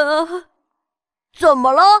办啊？怎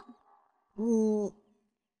么了？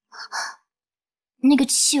那个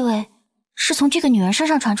气味是从这个女人身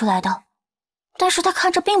上传出来的，但是她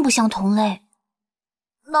看着并不像同类。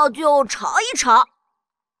那就查一查。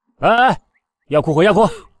哎，要哭回要哭，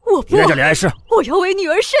我不别在这里碍事。我要为女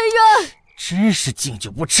儿申冤。真是敬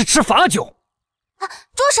酒不吃吃罚酒。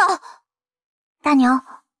住手！大娘，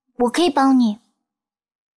我可以帮你。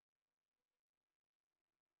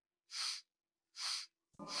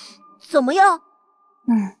怎么样？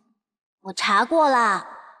我查过了，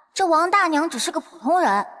这王大娘只是个普通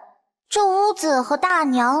人，这屋子和大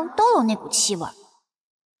娘都有那股气味，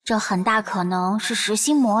这很大可能是食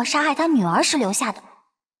心魔杀害她女儿时留下的。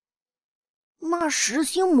那食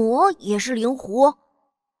心魔也是灵狐？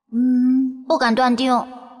不敢断定，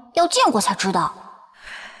要见过才知道。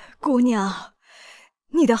姑娘，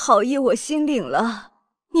你的好意我心领了，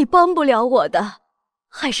你帮不了我的，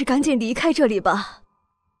还是赶紧离开这里吧。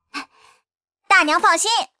大娘放心，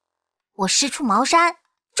我师出茅山，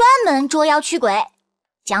专门捉妖驱鬼，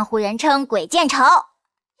江湖人称鬼见愁。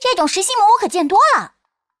这种食心魔我可见多了。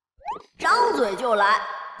张嘴就来，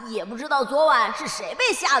也不知道昨晚是谁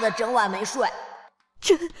被吓得整晚没睡。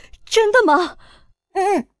真的吗？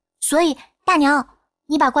所以大娘，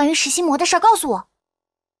你把关于食心魔的事告诉我。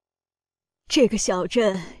这个小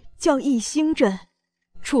镇叫义兴镇，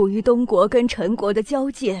处于东国跟陈国的交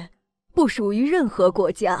界，不属于任何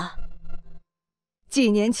国家。几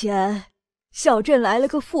年前，小镇来了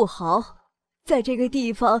个富豪，在这个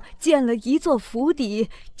地方建了一座府邸，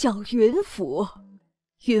叫云府。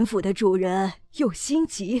云府的主人又心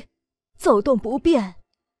急，走动不便，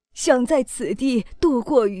想在此地度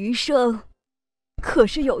过余生。可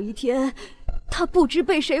是有一天，他不知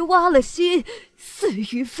被谁挖了心，死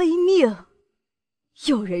于非命。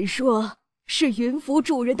有人说是云府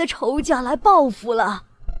主人的仇家来报复了，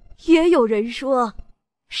也有人说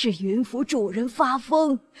是云府主人发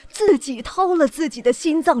疯，自己掏了自己的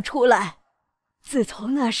心脏出来。自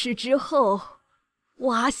从那事之后，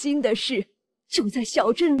挖心的事就在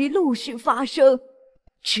小镇里陆续发生，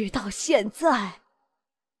直到现在。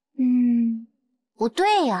不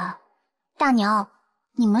对呀，大娘，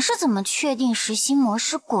你们是怎么确定食心魔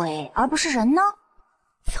是鬼而不是人呢？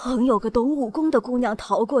曾有个懂武功的姑娘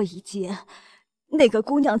逃过一劫，那个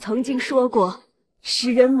姑娘曾经说过，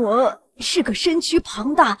食人魔是个身躯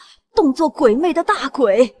庞大、动作鬼魅的大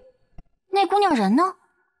鬼。那姑娘人呢？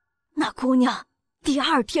那姑娘第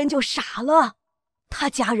2天就傻了，她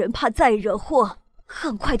家人怕再惹祸，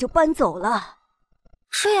很快就搬走了。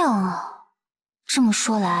这样啊，这么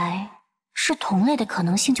说来，是同类的可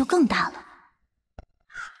能性就更大了。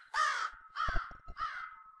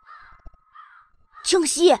清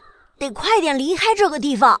溪，得快点离开这个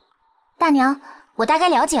地方。大娘，我大概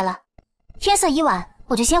了解了，天色已晚，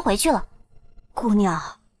我就先回去了。姑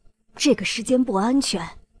娘，这个时间不安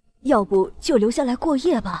全，要不就留下来过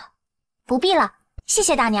夜吧。不必了，谢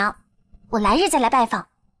谢大娘，我来日再来拜访。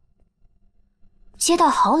街道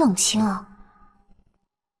好冷清啊。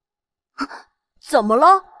怎么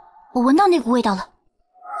了？我闻到那股味道了。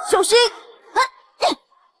小心！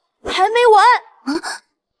还没完！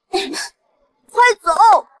快走！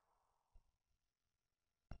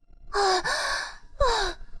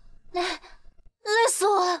累死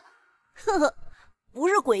我了！呵呵，不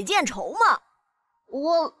是鬼见愁吗？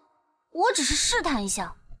我只是试探一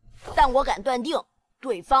下，但我敢断定，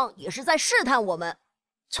对方也是在试探我们。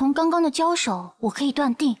从刚刚的交手，我可以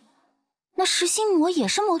断定，那食心魔也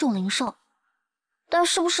是某种灵兽，但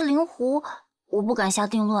是不是灵狐，我不敢下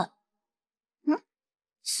定论。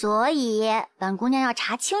所以本姑娘要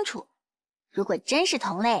查清楚，如果真是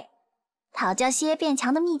同类，讨教些变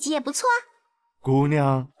强的秘籍也不错啊。姑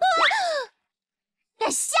娘，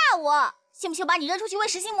敢吓我，信不信我把你扔出去喂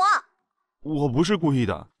食心魔？我不是故意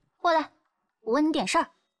的。过来，我问你点事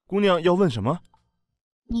儿。姑娘要问什么？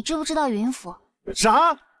你知不知道云府？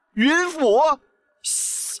啥？云府？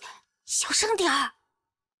嘘，小声点儿。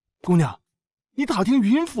姑娘，你打听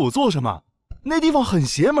云府做什么？那地方很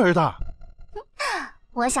邪门的。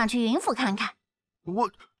我想去云府看看。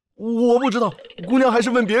我不知道，姑娘还是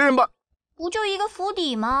问别人吧。不就一个府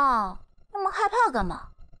邸吗？那么害怕干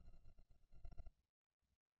嘛？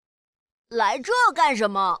来这干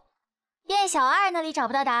什么？店小二那里找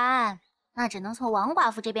不到答案，那只能从王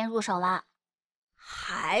寡妇这边入手了。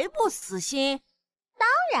还不死心？当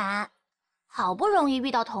然，好不容易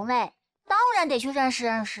遇到同类，当然得去认识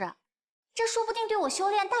认识，这说不定对我修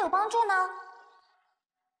炼大有帮助呢。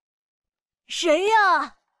谁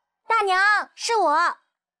呀？大娘，是我。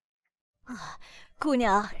姑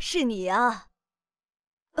娘，是你啊。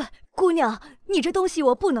姑娘，你这东西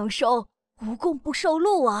我不能收，无功不受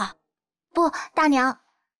禄啊。不，大娘，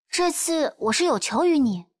这次我是有求于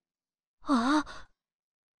你。啊？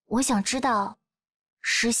我想知道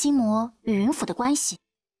食心魔与云府的关系。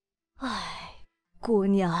姑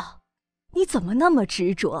娘，你怎么那么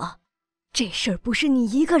执着？这事儿不是你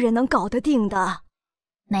一个人能搞得定的。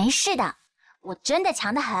没事的，我真的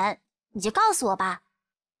强得很，你就告诉我吧。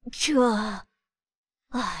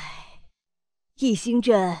一星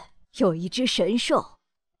镇有一只神兽，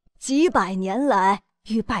几百年来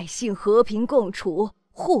与百姓和平共处，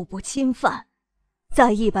互不侵犯。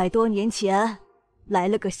在100多年前，来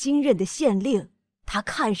了个新任的县令，他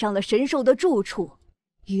看上了神兽的住处，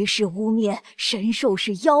于是污蔑神兽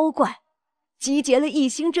是妖怪，集结了一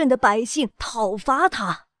星镇的百姓讨伐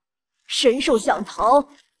他。神兽想逃，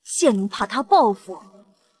县令怕他报复，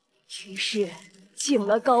于是请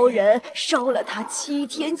了高人烧了他7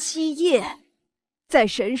天7夜。在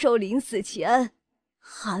神兽临死前，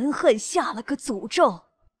含恨下了个诅咒：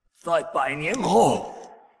在100年后，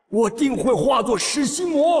我定会化作食心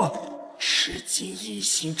魔，吃尽一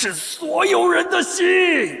星镇所有人的心。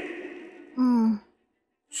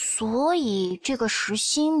所以这个食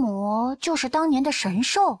心魔就是当年的神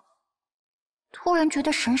兽。突然觉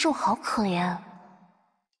得神兽好可怜。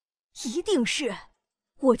一定是。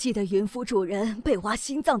我记得云府主人被挖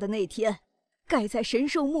心脏的那天，盖在神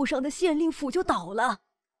兽墓上的县令府就倒了，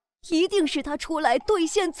一定是他出来兑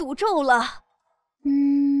现诅咒了。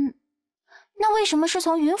那为什么是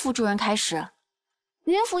从云府主人开始？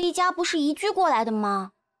云府一家不是移居过来的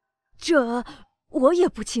吗？这我也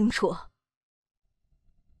不清楚。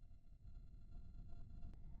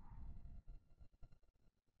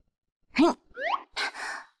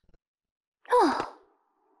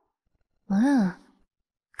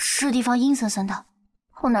这地方阴森森的，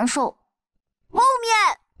好难受。后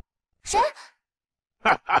面谁？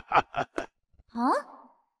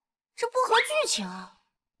这不合剧情啊！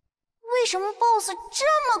为什么 BOSS 这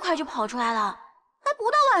么快就跑出来了？还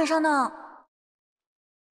不到晚上呢。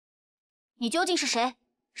你究竟是谁？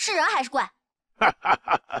是人还是怪？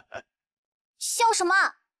笑什么？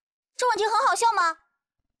这问题很好笑吗？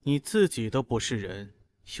你自己都不是人，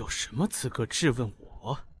有什么资格质问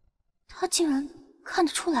我？他竟然看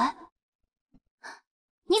得出来？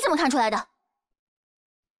你怎么看出来的？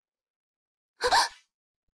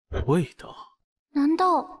味道？难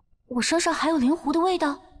道我身上还有灵狐的味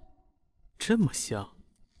道？这么香，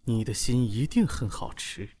你的心一定很好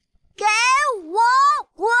吃。给我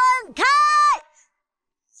滚开！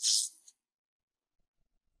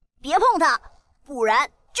别碰他，不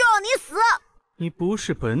然就让你死！你不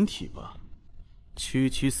是本体吧？区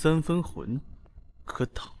区3分魂，可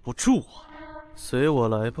挡不住我。随我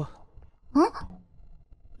来吧。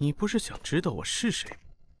你不是想知道我是谁？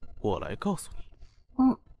我来告诉你。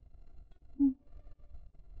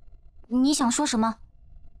你想说什么？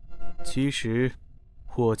其实，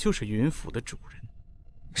我就是云府的主人。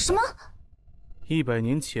什么？100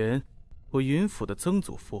年前，我云府的曾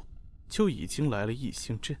祖父就已经来了异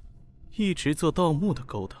星镇，一直做盗墓的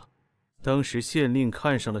勾当。当时县令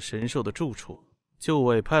看上了神兽的住处，就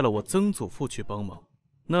委派了我曾祖父去帮忙。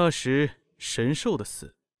那时神兽的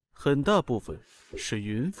死，很大部分是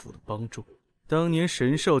云府的帮助。当年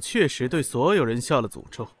神兽确实对所有人下了诅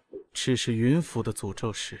咒，只是云府的诅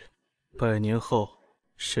咒是100年后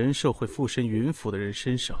神兽会附身云府的人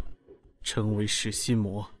身上，成为噬心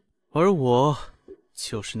魔，而我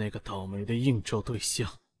就是那个倒霉的应咒对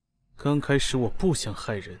象。刚开始我不想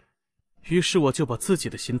害人，于是我就把自己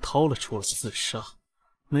的心掏了出来自杀。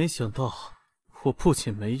没想到我不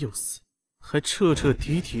仅没有死，还彻彻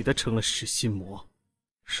底底的成了噬心魔。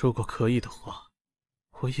如果可以的话，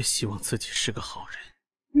我也希望自己是个好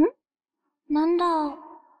人。难道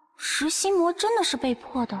噬心魔真的是被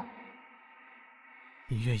迫的？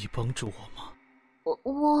你愿意帮助我吗？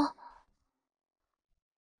我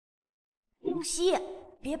露西，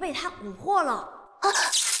别被他蛊惑了啊！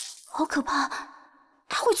好可怕，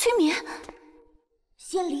他会催眠。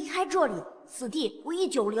先离开这里，此地不宜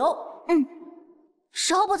久留。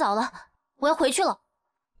时候不早了，我要回去了。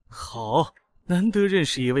好，难得认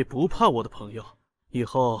识一位不怕我的朋友，以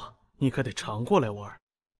后你可得常过来玩。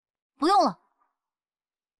不用了。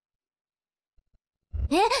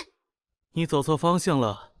你走错方向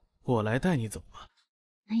了，我来带你走吧。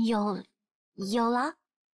有了。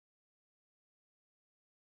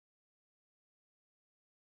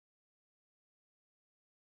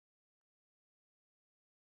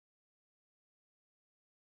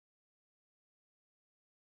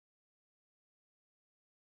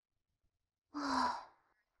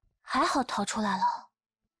还好逃出来了。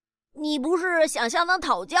你不是想向他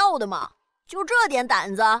讨教的吗？就这点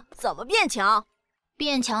胆子，怎么变强？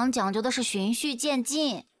变强讲究的是循序渐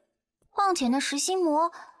进，况且那噬心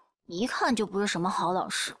魔一看就不是什么好老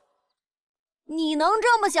师。你能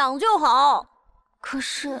这么想就好。可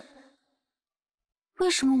是，为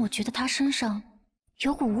什么我觉得他身上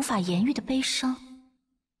有股无法言喻的悲伤？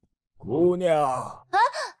姑娘，啊！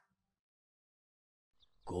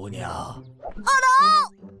姑娘，阿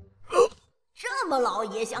斗，这么老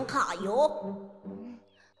也想揩油？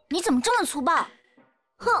你怎么这么粗暴？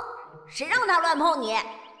哼！谁让他乱碰你？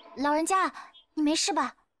老人家，你没事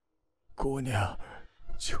吧？姑娘，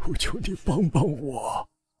求求你帮帮我。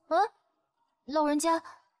老人家，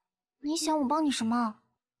你想我帮你什么？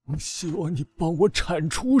我希望你帮我铲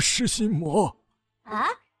除噬心魔。啊？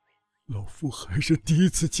老夫还是第一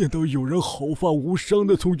次见到有人毫发无伤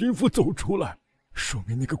的从云府走出来，说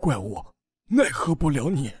明那个怪物奈何不了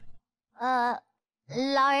你。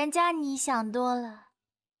老人家，你想多了。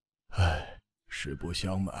实不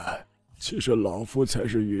相瞒，其实老夫才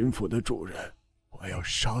是云府的主人，我要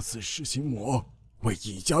杀死噬心魔，为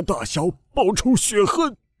一家大小报仇雪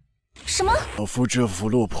恨。什么？老夫这副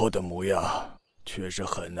落魄的模样，确实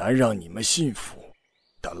很难让你们信服，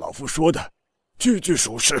但老夫说的句句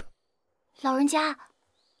属实。老人家，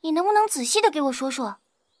你能不能仔细的给我说说？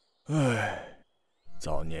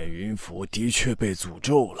早年云府的确被诅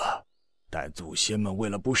咒了，但祖先们为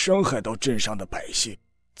了不伤害到镇上的百姓，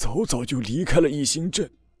早早就离开了异星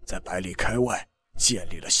镇，在百里开外建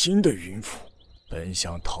立了新的云府。本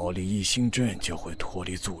想逃离异星镇就会脱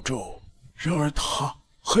离诅咒，然而他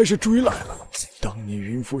还是追来了。当年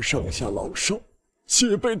云府上下老少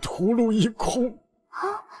皆被屠戮一空。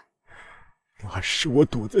那时我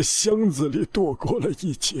躲在箱子里躲过了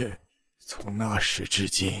一劫，从那时至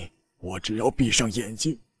今，我只要闭上眼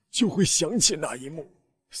睛就会想起那一幕，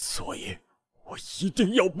所以我一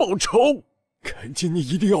定要报仇。恳请你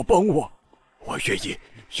一定要帮我，我愿意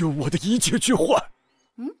用我的一切去换。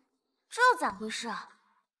这咋回事啊？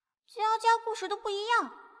家故事都不一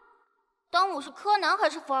样，当我是柯南还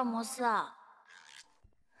是福尔摩斯啊？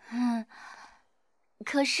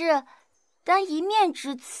可是当一面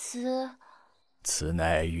之词，此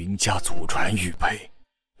乃云家祖传玉佩，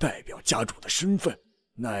代表家主的身份，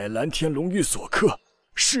乃蓝天龙玉所刻，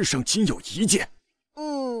世上仅有一件。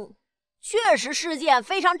确实是件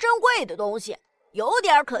非常珍贵的东西，有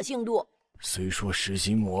点可信度。虽说食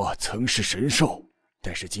心魔曾是神兽，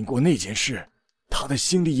但是经过那件事，他的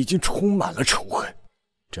心里已经充满了仇恨。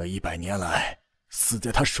这100年来，死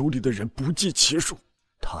在他手里的人不计其数。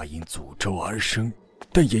他因诅咒而生，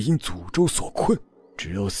但也因诅咒所困。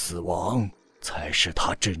只有死亡，才是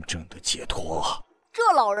他真正的解脱啊！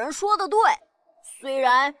这老人说的对，虽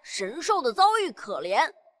然神兽的遭遇可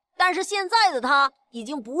怜，但是现在的他已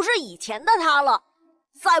经不是以前的他了。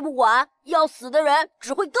再不管，要死的人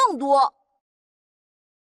只会更多。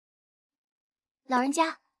老人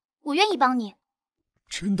家，我愿意帮你。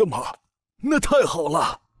真的吗？那太好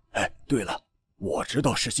了！哎，对了，我知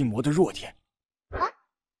道食心魔的弱点。啊？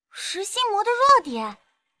食心魔的弱点？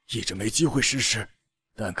一直没机会实施，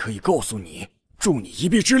但可以告诉你，助你一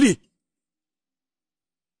臂之力。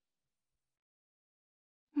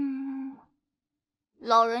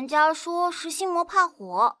老人家说食心魔怕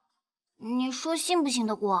火，你说信不信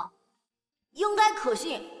得过？应该可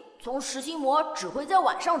信。从食心魔只会在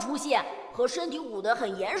晚上出现，和身体捂得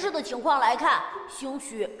很严实的情况来看，兴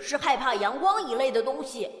许是害怕阳光一类的东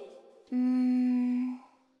西。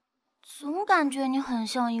总感觉你很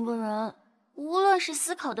像一个人，无论是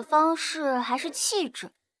思考的方式还是气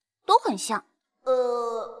质，都很像。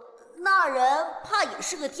那人怕也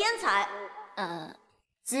是个天才。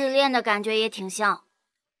自恋的感觉也挺像。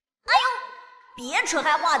哎呦，别扯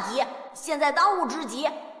开话题，现在当务之急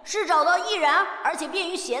是找到易燃而且便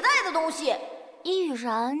于携带的东西。易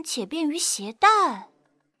燃且便于携带。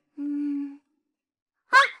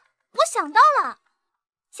我想到了，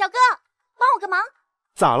小哥，帮我个忙。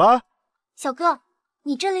咋了？小哥，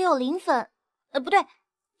你这里有磷粉，不对，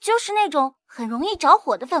就是那种很容易着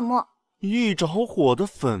火的粉末。易着火的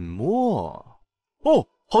粉末？哦，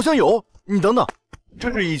好像有。你等等，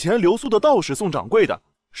这是以前留宿的道士送掌柜的，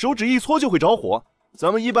手指一搓就会着火，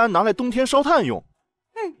咱们一般拿来冬天烧炭用。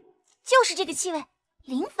就是这个气味，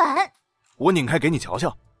磷粉。我拧开给你瞧瞧。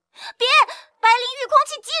别，白磷遇空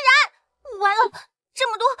气即燃！完了，这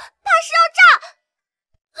么多，怕是要炸！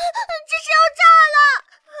这是要炸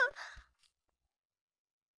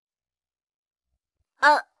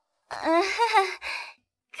了！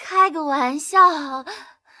开个玩笑。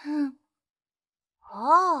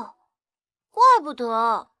怪不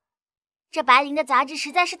得，这白磷的杂质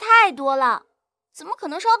实在是太多了，怎么可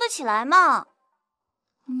能烧得起来嘛？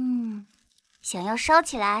想要烧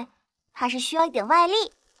起来，怕是需要一点外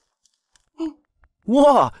力。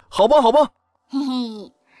哇，好棒好棒！嘿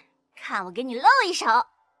嘿，看我给你露一手。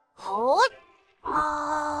嘿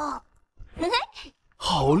嘿，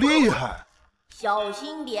好厉害！小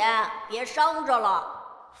心点，别伤着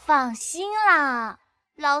了。放心啦，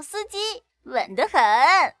老司机稳得很。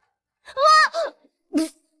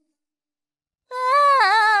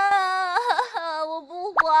我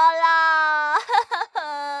不活啦！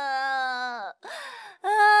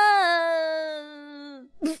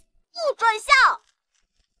不准笑！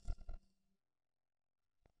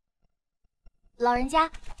老人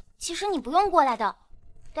家，其实你不用过来的，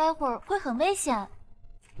待会儿会很危险。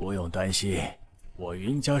不用担心，我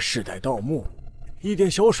云家世代盗墓，一点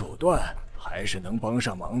小手段还是能帮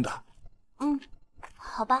上忙的。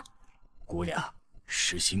好吧。姑娘，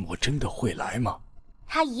食心魔真的会来吗？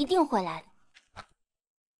他一定会来的。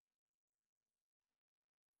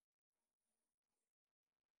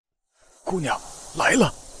姑娘来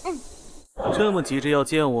了。这么急着要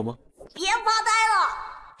见我吗？别发呆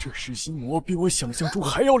了！这食心魔比我想象中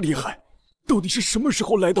还要厉害，到底是什么时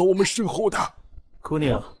候来到我们身后的？姑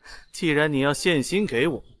娘，既然你要献心给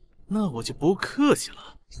我，那我就不客气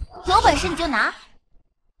了。有本事你就拿！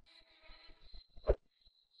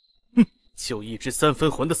就一只3分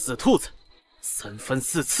魂的死兔子，3番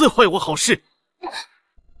4次坏我好事。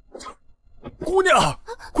姑娘，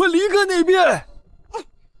快离开那边！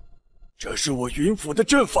这是我云府的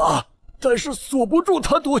阵法，但是锁不住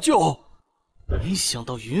他多久。没想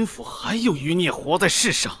到云府还有余孽活在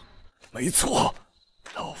世上。没错，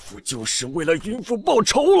老夫就是为了云府报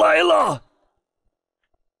仇来了。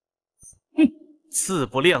自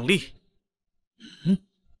不量力。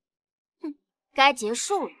该结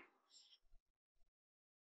束了。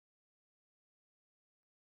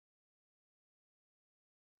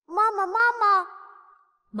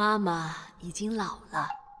妈妈已经老了，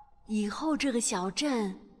以后这个小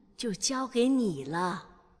镇就交给你了。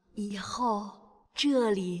以后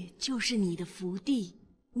这里就是你的福地，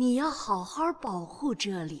你要好好保护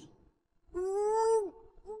这里。我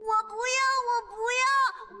不要，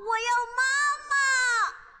我要妈妈。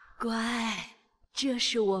乖，这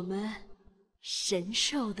是我们神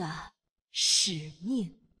兽的使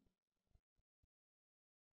命。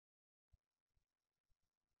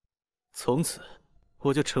从此，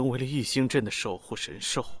我就成为了异星镇的守护神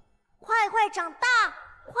兽。快快长大，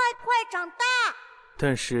快快长大！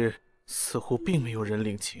但是似乎并没有人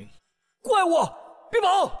领情。怪物，别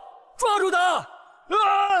跑，抓住他！啊！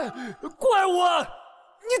怪物，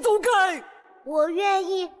你走开！我愿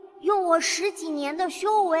意用我10几年的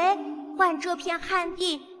修为换这片旱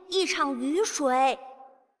地一场雨水。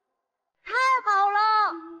太好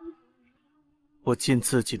了！我尽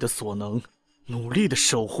自己的所能，努力地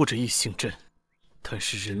守护着异星镇，但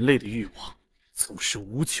是人类的欲望总是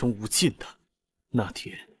无穷无尽的。那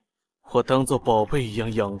天，我当做宝贝一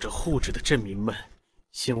样养着护着的镇民们，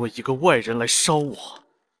因为一个外人来烧我。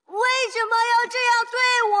为什么要这样对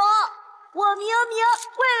我？我明明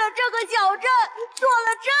为了这个小镇做了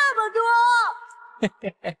这么多。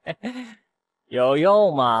有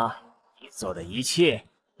用吗？你做的一切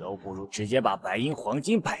都不如直接把白银黄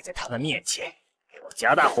金摆在他们面前，给我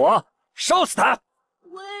加大火，烧死他！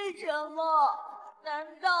为什么？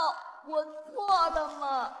难道我错了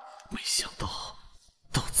吗？没想到，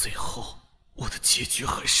到最后，我的结局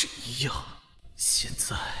还是一样。现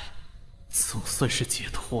在，总算是解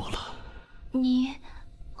脱了。你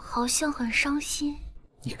好像很伤心。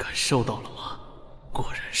你感受到了吗？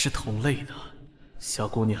果然是同类的。小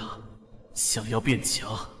姑娘，想要变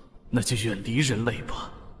强，那就远离人类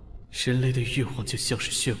吧。人类的欲望就像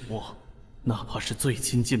是漩涡，哪怕是最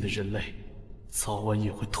亲近的人类，早晚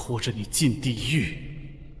也会拖着你进地狱。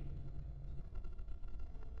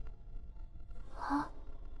啊！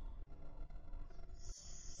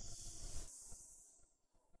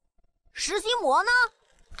食心魔呢？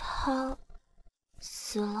他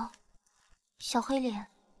死了。小黑脸，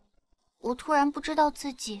我突然不知道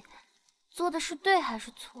自己做的是对还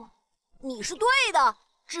是错。你是对的，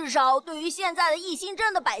至少对于现在的异星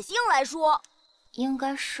镇的百姓来说，应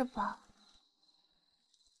该是吧。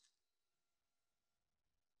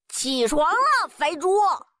起床了，肥猪。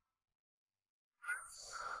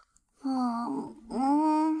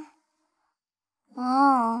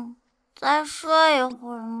再睡一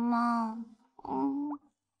会儿嘛。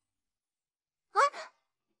啊，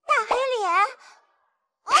大黑脸，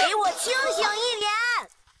给我清醒一点！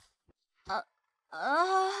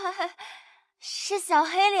是小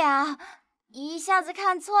黑脸啊，一下子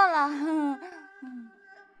看错了。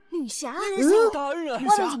女侠，大恩人，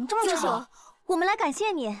外面怎么这么吵？我们来感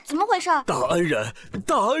谢你，怎么回事？大恩人，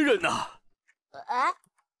大恩人呐！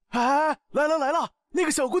哎，来了，那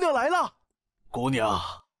个小姑娘来了。姑娘，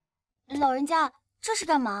老人家，这是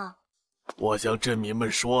干嘛？我向镇民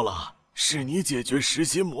们说了，是你解决食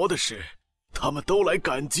心魔的事，他们都来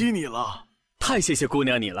感激你了。太谢谢姑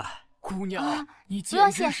娘你了。姑娘，你不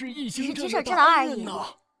用谢，只是举手之劳而已。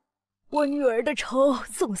我女儿的仇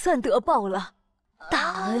总算得报了，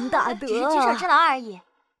大恩大德。只是举手之劳而已。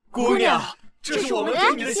姑娘，这是我们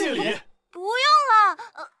给你的谢礼。不用了。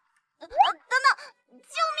等等，救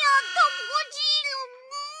命啊！透不过气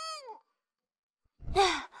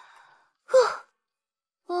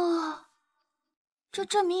了。这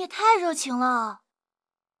镇民也太热情了。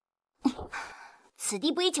此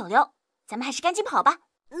地不宜久留，咱们还是赶紧跑吧。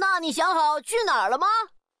那你想好去哪儿了吗？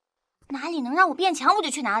哪里能让我变强，我就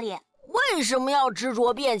去哪里。为什么要执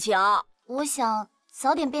着变强？我想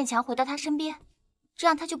早点变强，回到他身边，这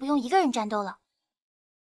样他就不用一个人战斗了。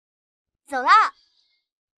走啦！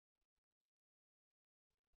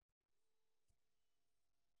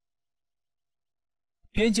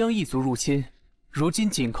边疆异族入侵，如今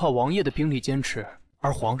仅靠王爷的兵力坚持，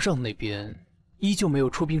而皇上那边依旧没有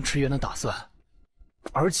出兵驰援的打算。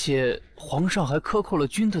而且皇上还克扣了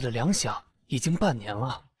军队的粮饷，已经半年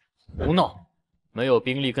了。胡闹！没有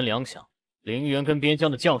兵力跟粮饷，陵园跟边疆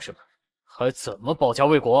的将士们还怎么保家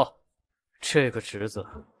卫国？这个侄子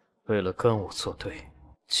为了跟我作对，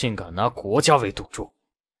竟敢拿国家为赌注。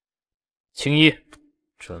青衣，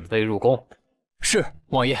准备入宫。是，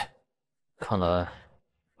王爷。看来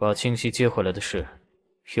把清溪接回来的事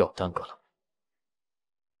又要耽搁了。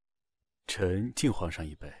臣敬皇上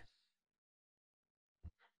一杯。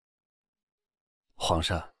皇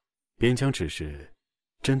上，边疆之事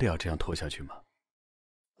真的要这样拖下去吗？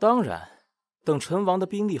当然，等陈王的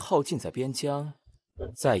兵力耗尽在边疆，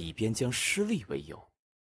再以边疆失利为由，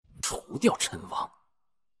除掉陈王。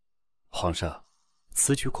皇上，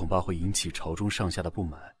此举恐怕会引起朝中上下的不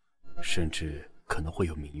满，甚至可能会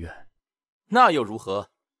有民怨。那又如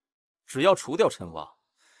何？只要除掉陈王，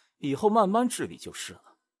以后慢慢治理就是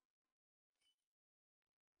了。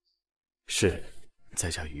是，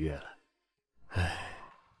在下逾越了。唉，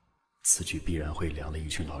此举必然会凉了一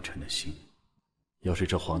群老臣的心。要是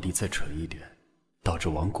这皇帝再蠢一点，导致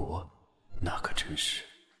亡国，那可真是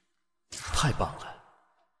太棒了。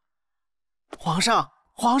皇上，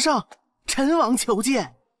皇上，臣王求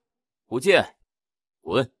见。不见，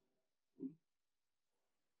滚！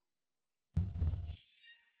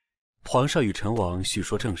皇上与陈王叙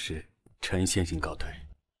说正事，臣先行告退。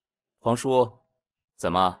皇叔，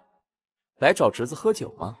怎么来找侄子喝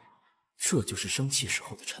酒吗？这就是生气时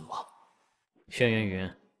候的陈王。轩辕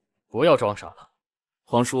云，不要装傻了。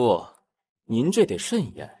皇叔，您这得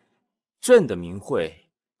慎言，朕的名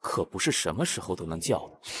讳可不是什么时候都能叫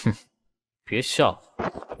的。哼，别吓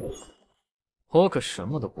我可什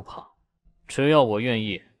么都不怕，只要我愿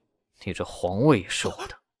意，你这皇位也是我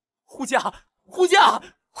的。护驾，护驾，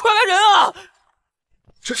快来人啊！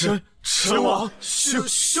陈王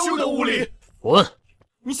休得无礼！滚！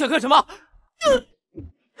你想干什么？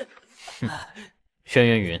轩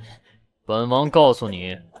辕云，本王告诉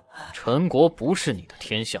你，陈国不是你的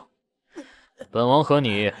天下，本王和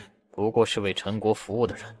你不过是为陈国服务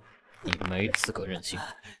的人，你没资格任性。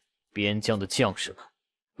边疆的将士们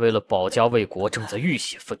为了保家卫国正在浴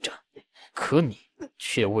血奋战，可你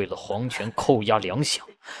却为了皇权扣押粮饷，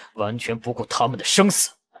完全不顾他们的生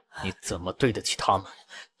死，你怎么对得起他们，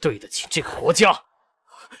对得起这个国家？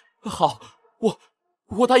好，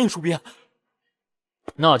我答应戍边。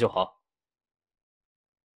那就好。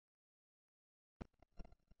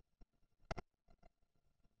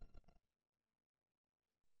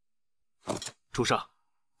主上，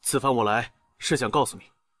此番我来是想告诉你，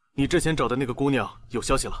你之前找的那个姑娘有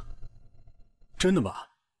消息了。真的吗？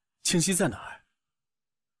清溪在哪儿？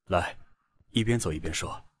来，一边走一边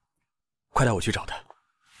说。快带我去找她。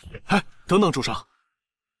哎，等等，主上，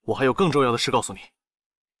我还有更重要的事告诉你。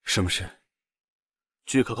什么事？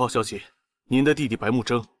据可靠消息，您的弟弟白木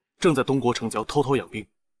征正在东国城郊偷偷养兵。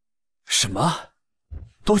什么？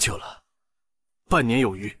多久了？半年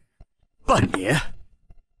有余。半年？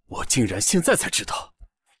我竟然现在才知道。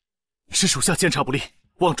是属下监察不力，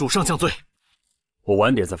望主上降罪。我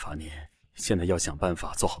晚点再罚您，现在要想办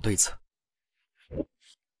法做好对策。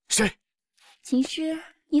谁？秦师，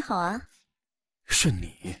你好啊。是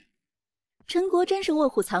你。陈国真是卧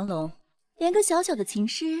虎藏龙，连个小小的秦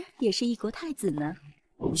师也是一国太子呢。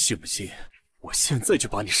信不信我现在就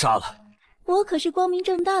把你杀了？我可是光明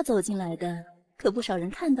正大走进来的，可不少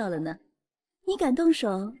人看到了呢。你敢动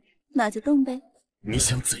手，那就动呗。你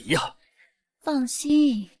想怎样？放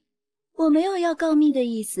心，我没有要告密的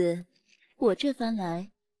意思，我这番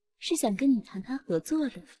来是想跟你谈谈合作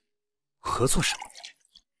的。合作什么？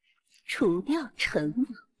除掉陈王。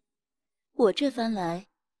我这番来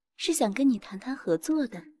是想跟你谈谈合作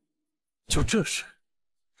的。就这事？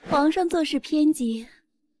皇上做事偏激，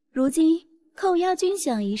如今扣押军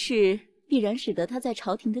饷一事必然使得他在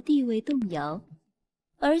朝廷的地位动摇，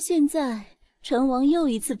而现在陈王又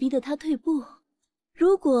一次逼得他退步。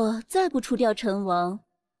如果再不除掉陈王，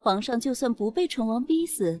皇上就算不被陈王逼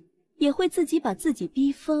死，也会自己把自己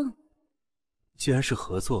逼疯。既然是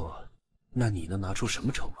合作，那你能拿出什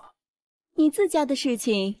么筹码？你自家的事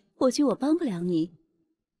情，或许我帮不了你，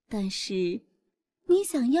但是你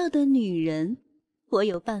想要的女人，我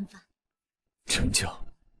有办法。成交。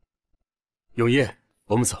永业，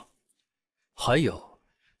我们走。还有，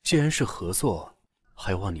既然是合作，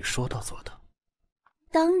还望你说到做到。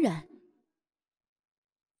当然。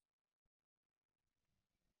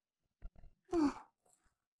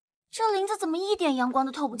这林子怎么一点阳光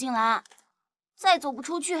都透不进来？再走不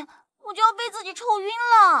出去，我就要被自己臭晕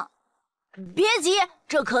了。别急，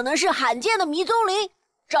这可能是罕见的迷踪林，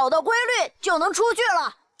找到规律就能出去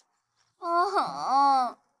了。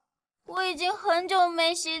我已经很久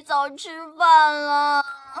没洗澡吃饭了。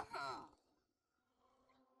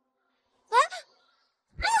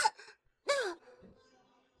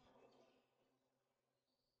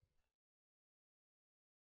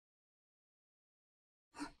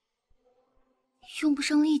用不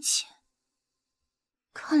上力气，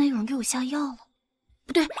看来有人给我下药了。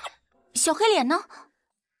不对，小黑脸呢？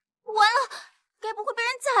完了，该不会被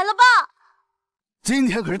人宰了吧？今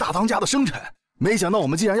天可是大当家的生辰，没想到我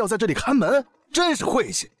们竟然要在这里看门，真是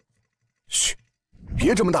晦气。嘘，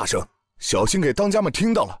别这么大声，小心给当家们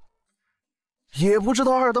听到了。也不知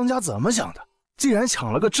道二当家怎么想的，竟然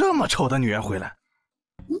抢了个这么丑的女人回来。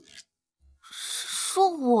说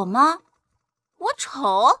我吗？我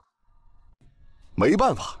丑？没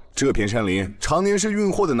办法，这片山林常年是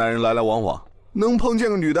运货的男人来来往往，能碰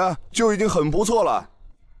见个女的就已经很不错了。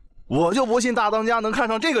我就不信大当家能看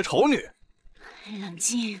上这个丑女。冷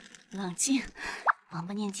静，冷静，王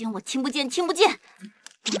八念经，我听不见，听不见，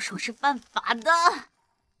动手是犯法的。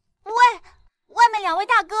喂，外面两位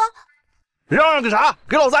大哥，嚷嚷个啥？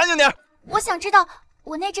给老子安静点！我想知道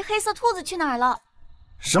我那只黑色兔子去哪儿了？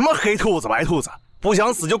什么黑兔子白兔子，不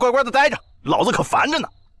想死就乖乖的待着，老子可烦着呢。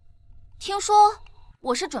听说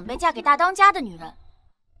我是准备嫁给大当家的女人，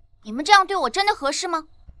你们这样对我真的合适吗？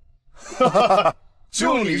哈哈，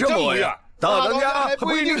就你这模样，大当家还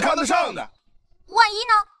不一定看得上呢。万一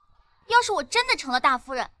呢？要是我真的成了大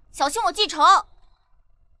夫人，小心我记仇。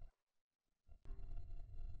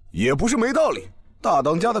也不是没道理，大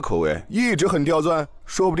当家的口味一直很刁钻，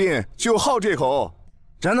说不定就好这口。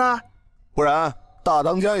真的？不然大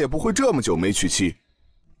当家也不会这么久没娶妻。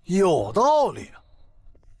有道理啊。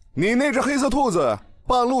你那只黑色兔子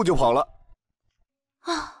半路就跑了。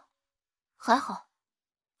啊，还好，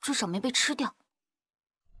至少没被吃掉。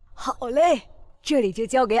好嘞，这里就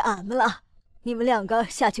交给俺们了，你们两个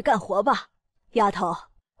下去干活吧。丫头，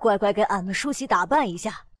乖乖给俺们梳洗打扮一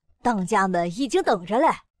下，当家们已经等着嘞。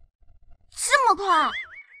这么快？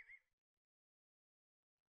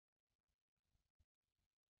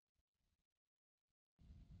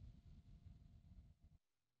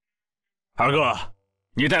二哥，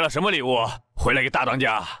你带了什么礼物回来给大当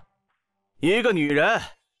家？一个女人，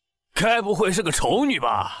该不会是个丑女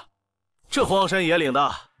吧？这荒山野岭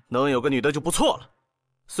的，能有个女的就不错了。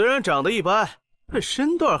虽然长得一般，这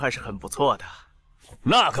身段还是很不错的。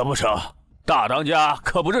那可不成，大当家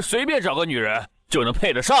可不是随便找个女人就能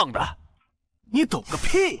配得上的。你懂个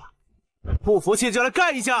屁呀！不服气就来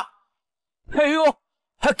干一架！哎呦，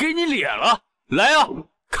还给你脸了！来啊，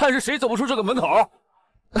看是谁走不出这个门口！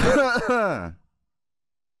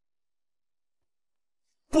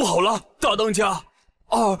不好了，大当家，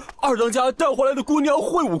二当家带回来的姑娘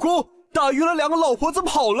会武功，打晕了2个老婆子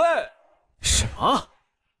跑嘞！什么？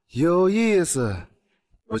有意思，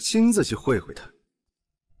我亲自去会会他。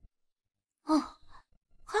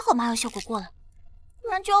还好麻药效果过了，不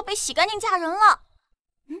然就要被洗干净嫁人了。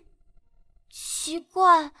奇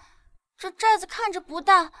怪，这寨子看着不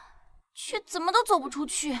大，却怎么都走不出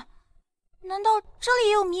去。难道这里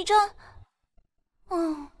也有迷阵？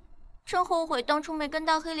真后悔当初没跟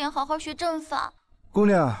大黑脸好好学阵法。姑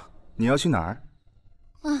娘，你要去哪儿？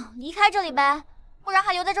离开这里呗，不然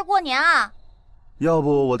还留在这过年啊？要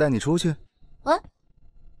不我带你出去？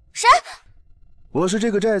谁？我是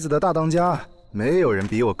这个寨子的大当家，没有人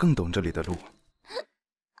比我更懂这里的路。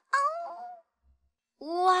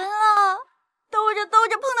完了，兜着兜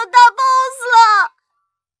着碰到大 boss 了。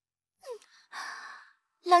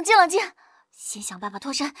冷静冷静，先想办法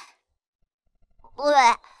脱身。不对，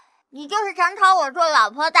你就是想讨我做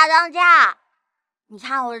老婆大当家。你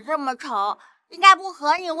看我这么丑，应该不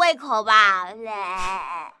合你胃口吧？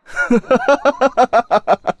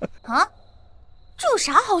这有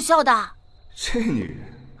啥好笑的？这女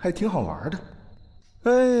人还挺好玩的。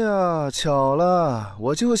哎呀，巧了，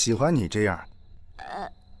我就喜欢你这样。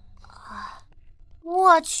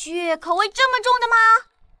我去，口味这么重的吗？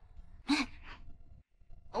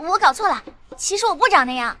我搞错了，其实我不长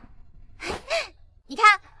那样。你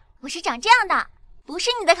看，我是长这样的，不是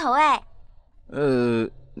你的口味。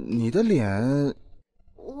你的脸……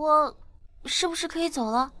我是不是可以走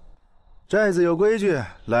了？寨子有规矩，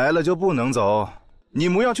来了就不能走。你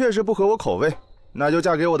模样确实不合我口味，那就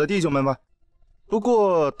嫁给我的弟兄们吧。不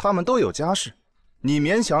过他们都有家室，你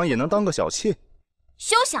勉强也能当个小妾。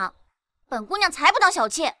休想！本姑娘才不当小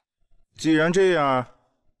妾。既然这样，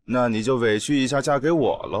那你就委屈一下嫁给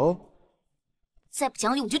我喽。再不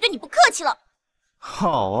讲理，我就对你不客气了。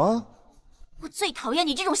好啊，我最讨厌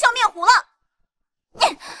你这种笑面虎了。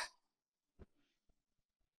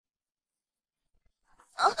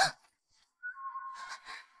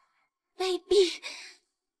卑鄙，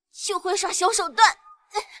就会耍小手段。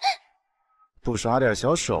不耍点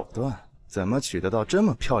小手段，怎么娶得到这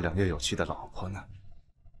么漂亮又有趣的老婆呢？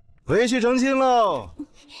回去成亲喽！放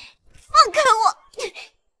开我！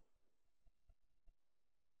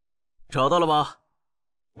找到了吗？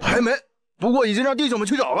还没，不过已经让弟兄们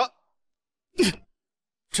去找了。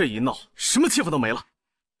这一闹，什么气氛都没了，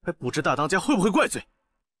还不知大当家会不会怪罪？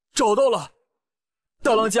找到了，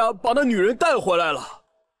大当家把那女人带回来了。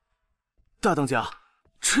大当家，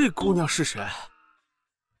这姑娘是谁？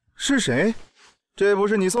是谁？这不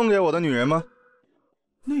是你送给我的女人吗？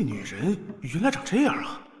那女人原来长这样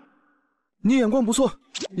啊！你眼光不错，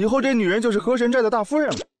以后这女人就是河神寨的大夫人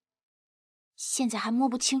了。现在还摸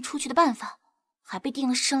不清出去的办法，还被定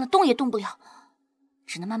了身了，动也动不了，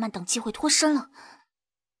只能慢慢等机会脱身了。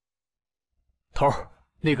头儿，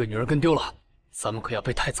那个女人跟丢了，咱们可要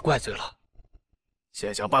被太子怪罪了。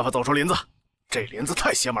先想办法走出林子，这林子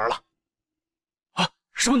太邪门了。啊，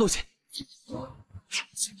什么东西？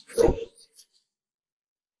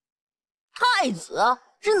太子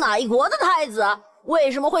是哪一国的太子？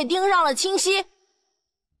为什么会盯上了清溪？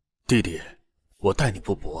弟弟，我待你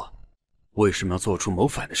不薄，为什么要做出谋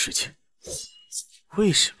反的事情？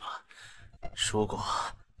为什么？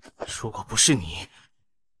如果不是你，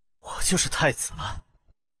我就是太子了。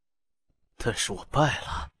但是我败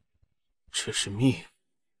了，这是命。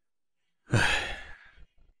唉，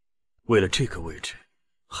为了这个位置，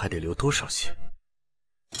还得流多少血？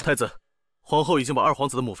太子，皇后已经把二皇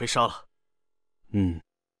子的母妃杀了。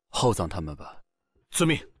厚葬他们吧。遵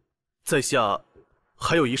命。在下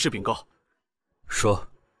还有一事禀告。说。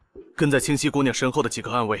跟在清溪姑娘身后的几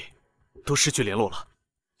个暗卫都失去联络了。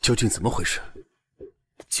究竟怎么回事？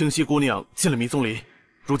清溪姑娘进了迷踪林，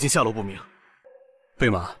如今下落不明。备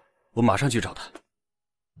马，我马上去找她。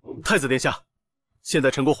太子殿下，现在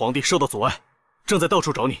陈国皇帝受到阻碍，正在到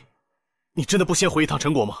处找你。你真的不先回一趟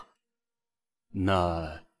陈国吗？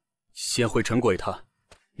那先回陈国一趟，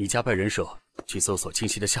你加派人手去搜索清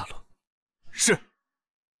溪的下落。是。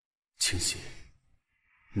清溪，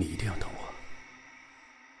你一定要等我。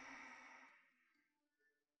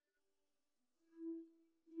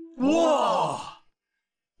哇！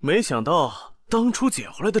没想到当初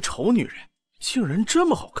捡回来的丑女人竟然这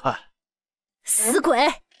么好看。死鬼，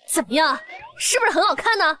怎么样？是不是很好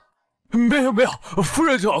看呢？没有，夫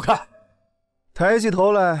人最好看。抬起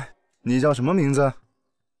头来，你叫什么名字？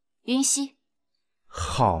云溪。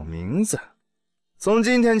好名字。从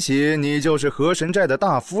今天起，你就是河神寨的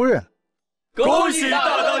大夫人。恭喜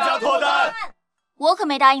大当家脱单！我可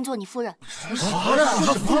没答应做你夫人。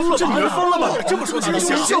这女人疯了吗？这么说起来，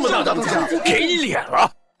想象吗？大当家，给你脸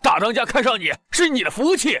了！大当家看上你是你的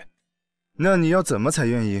福气。那你要怎么才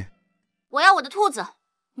愿意？我要我的兔子，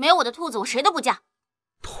没有我的兔子，我谁都不嫁。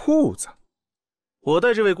兔子？我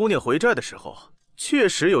带这位姑娘回寨的时候，确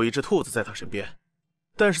实有一只兔子在她身边，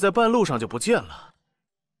但是在半路上就不见了。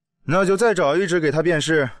那就再找一只给她便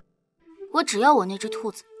是。我只要我那只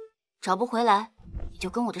兔子，找不回来，你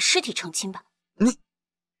就跟我的尸体成亲吧。你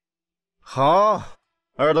好，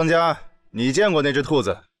二当家，你见过那只兔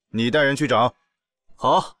子，你带人去找。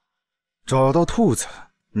好，找到兔子，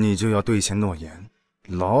你就要兑现诺言，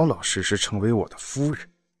老老实实成为我的夫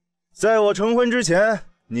人。在我成婚之前，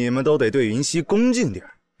你们都得对云溪恭敬点。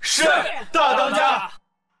是，大当家。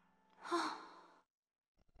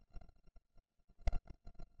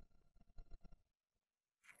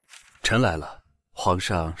臣来了，皇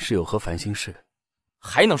上是有何烦心事？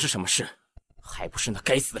还能是什么事？还不是那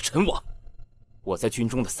该死的陈王！我在军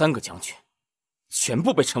中的3个将军，全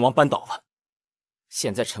部被陈王扳倒了。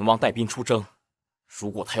现在陈王带兵出征，如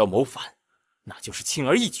果他要谋反，那就是轻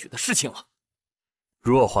而易举的事情了。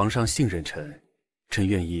若皇上信任臣，臣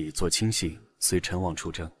愿意做亲信，随陈王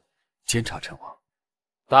出征，监察陈王。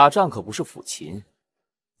打仗可不是抚琴。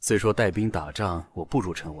虽说带兵打仗我不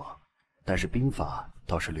如陈王，但是兵法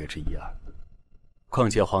倒是略知一二。况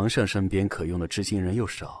且皇上身边可用的知心人又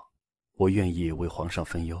少，我愿意为皇上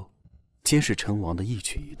分忧，监视陈王的一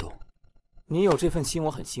举一动。你有这份心，我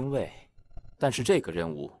很欣慰。但是这个任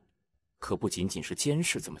务，可不仅仅是监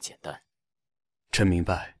视这么简单。臣明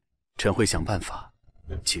白，臣会想办法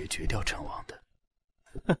解决掉陈王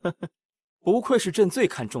的。不愧是朕最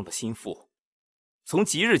看重的心腹，从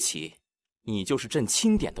即日起，你就是朕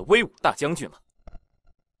钦点的威武大将军了。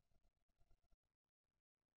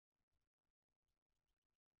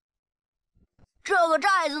这个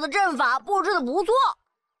寨子的阵法布置的不错，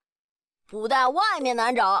不但外面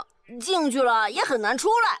难找，进去了也很难出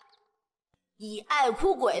来。以爱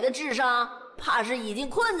哭鬼的智商，怕是已经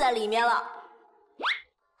困在里面了。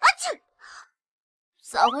啊嚏！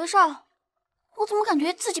咋回事？我怎么感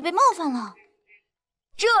觉自己被冒犯了？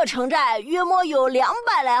这城寨约莫有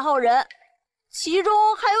200来号人，其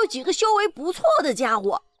中还有几个修为不错的家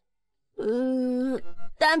伙。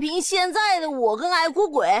单凭现在的我跟爱哭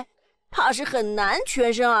鬼，怕是很难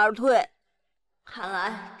全身而退。看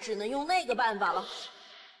来只能用那个办法了。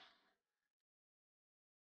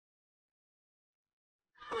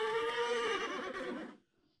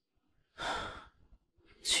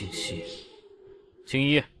清溪，青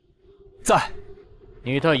衣，在。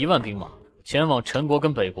你带1万兵马前往陈国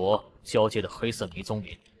跟北国交界的黑色迷踪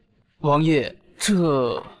林。王爷，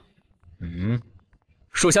这……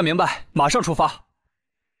属下明白，马上出发。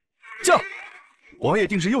驾！王爷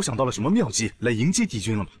定是又想到了什么妙计来迎接敌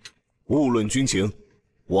军了吧？无论军情，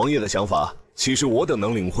王爷的想法，其实我等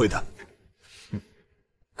能领会的。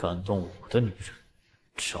敢动我的女人，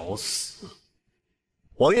找死！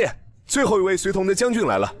王爷，最后一位随同的将军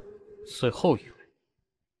来了。最后一位。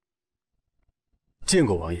见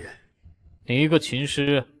过王爷。你一个琴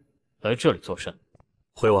师来这里做甚？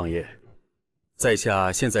回王爷，在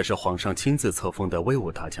下现在是皇上亲自册封的威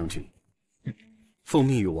武大将军，奉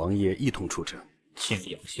命与王爷一同出征。竟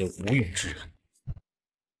养些无用之人。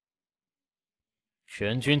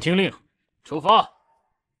全军听令，出发。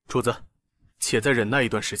主子，且再忍耐一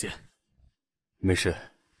段时间。没事，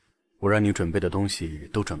我让你准备的东西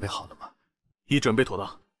都准备好了吗？已准备妥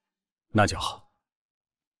当。那就好。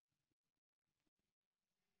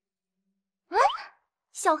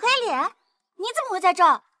小黑脸，你怎么会在这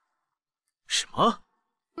儿？什么？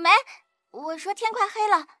没，我说天快黑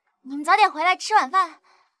了，你们早点回来吃晚饭。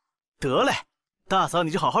得嘞，大嫂你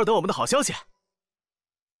就好好等我们的好消息。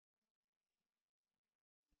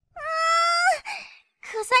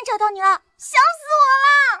可算找到你了，想死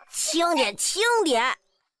我了！轻点，轻点。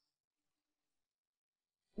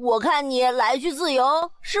我看你来去自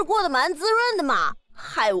由，是过得蛮滋润的嘛，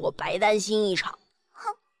害我白担心一场。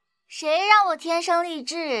哼，谁让我天生丽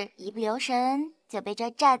质，一不留神就被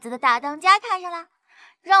这寨子的大当家看上了，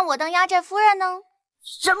让我当压寨夫人呢？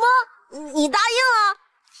什么？你答应了？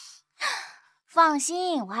放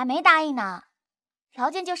心，我还没答应呢，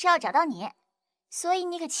条件就是要找到你，所以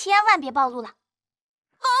你可千万别暴露了。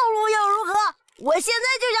暴露又如何？我现在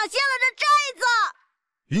就想掀了这寨子！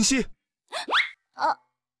云溪，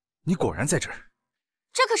你果然在这儿。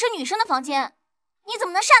这可是女生的房间，你怎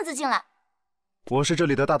么能擅自进来？我是这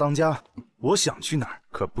里的大当家，我想去哪儿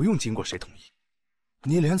可不用经过谁同意。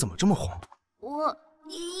你脸怎么这么红？我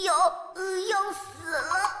要死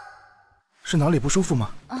了！是哪里不舒服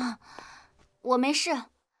吗？我没事，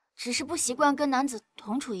只是不习惯跟男子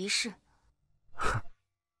同处一室。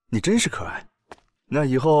你真是可爱。那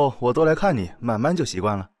以后我多来看你，慢慢就习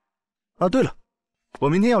惯了。啊，对了，我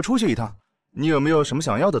明天要出去一趟，你有没有什么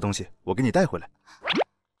想要的东西？我给你带回来。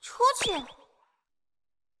出去？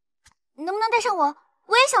能不能带上我？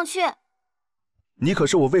我也想去。你可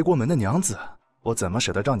是我未过门的娘子，我怎么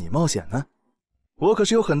舍得让你冒险呢？我可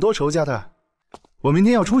是有很多仇家的。我明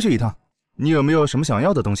天要出去一趟，你有没有什么想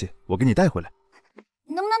要的东西？我给你带回来。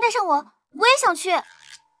能不能带上我？我也想去。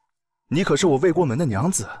你可是我未过门的娘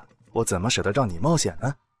子。我怎么舍得让你冒险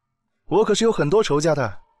呢？我可是有很多仇家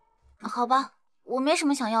的。好吧，我没什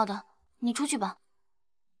么想要的，你出去吧。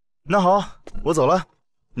那好，我走了。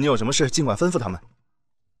你有什么事尽管吩咐他们。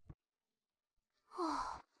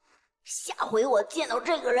下回我见到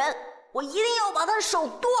这个人，我一定要把他的手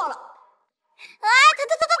剁了。哎，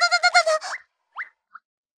疼！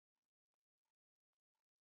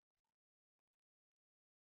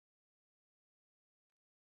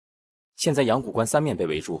现在阳谷关三面被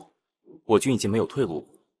围住，我军已经没有退路。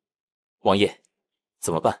王爷，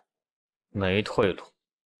怎么办？没退路，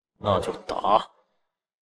那就打。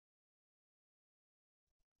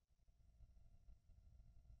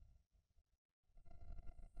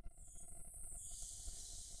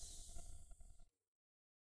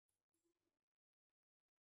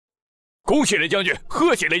恭喜雷将军，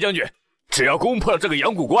贺喜雷将军！只要攻破了这个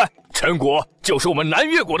阳谷关，陈国就是我们南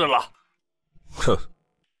越国的了。哼，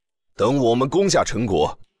等我们攻下陈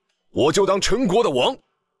国，我就当陈国的王。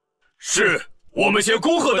是，我们先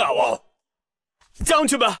恭贺大王。将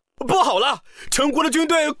军们，不好了，陈国的军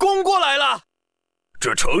队攻过来了。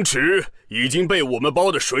这城池已经被我们包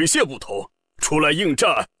得水泄不通，出来应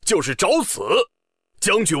战就是找死。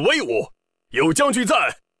将军威武，有将军在，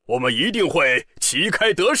我们一定会旗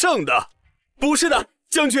开得胜的。不是的，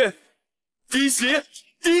将军，滴血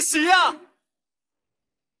啊！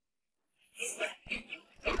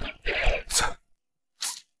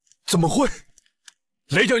怎么会？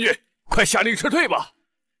雷将军，快下令撤退吧！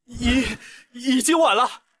已经晚了。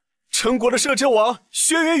陈国的摄政王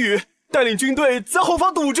轩辕宇带领军队在后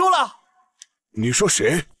方堵住了。你说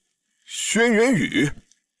谁？轩辕宇？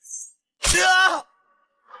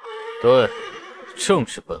对，正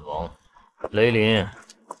是本王。雷林，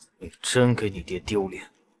你真给你爹丢脸。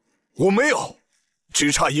我没有，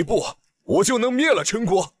只差一步，我就能灭了陈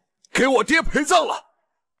国，给我爹陪葬了。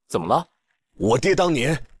怎么了？我爹当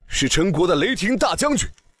年是陈国的雷霆大将军，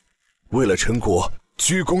为了陈国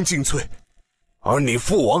鞠躬尽瘁，而你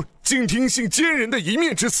父王竟听信奸人的一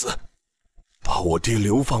面之词，把我爹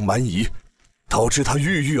流放蛮夷，导致他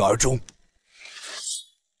郁郁而终。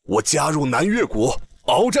我加入南越国，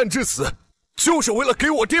鏖战至死，就是为了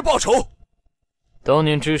给我爹报仇。当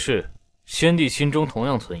年之事，先帝心中同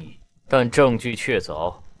样存疑，但证据确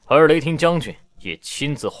凿，而雷霆将军也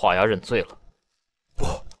亲自画押认罪了。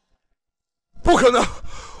不可能，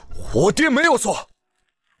我爹没有错，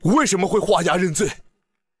为什么会画押认罪？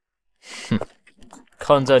哼，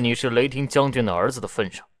看在你是雷霆将军的儿子的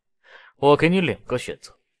份上，我给你2个选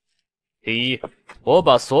择：第一，我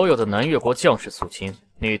把所有的南越国将士肃清，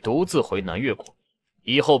你独自回南越国，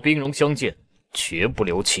以后兵戎相见，绝不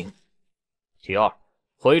留情；第二，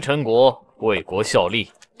回陈国为国效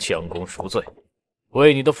力，将功赎罪，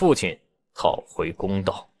为你的父亲讨回公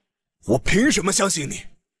道。我凭什么相信你？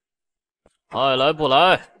爱来不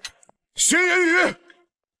来？轩辕羽，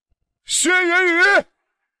轩辕羽，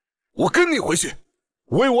我跟你回去，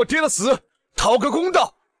为我爹的死讨个公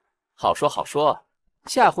道。好说好说，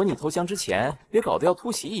下回你投降之前别搞得要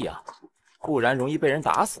突袭一样，不然容易被人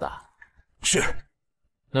打死的。是。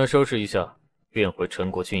那收拾一下，变回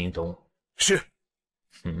陈国军营等我。是。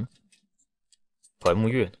白木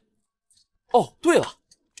月呢？哦，对了，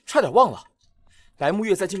差点忘了，白木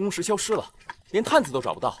月在进攻时消失了，连探子都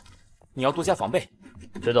找不到，你要多加防备。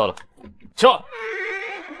知道了，撤。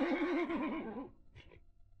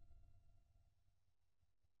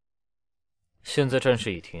现在战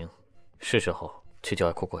事已停，是时候去叫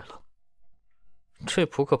爱哭鬼了。这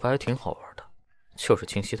扑克牌还挺好玩的，就是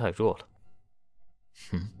清晰太弱了。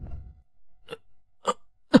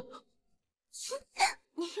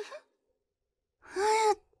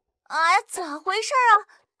哎呀，咋回事啊？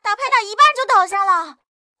打牌打一半就倒下了。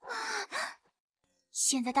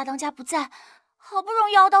现在大当家不在，好不容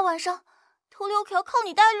易熬到晚上，头6可要靠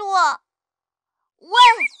你带路啊！喂，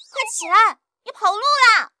快起来，你跑路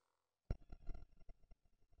啦！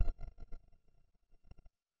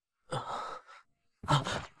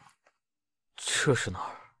这是哪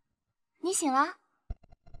儿？你醒了？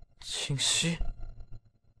清溪，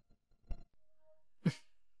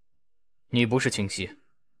你不是清溪。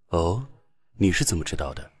哦，你是怎么知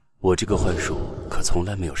道的？我这个幻术可从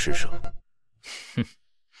来没有失手。哼，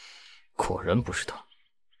果然不是他。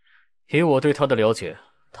以我对他的了解，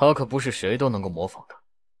他可不是谁都能够模仿的。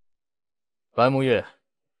白木月，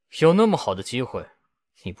有那么好的机会，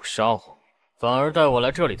你不杀我，反而带我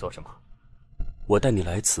来这里做什么？我带你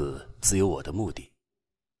来此自有我的目的，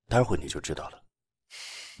待会儿你就知道了。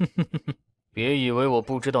别以为我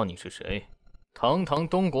不知道你是谁，堂堂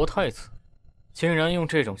东国太子，竟然用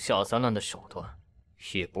这种下三滥的手段，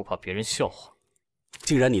也不怕别人笑话。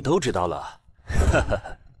既然你都知道了，哈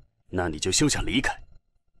哈，那你就休想离开。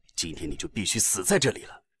今天你就必须死在这里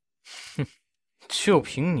了。哼，就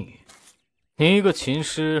凭你一个琴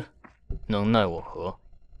师，能奈我何？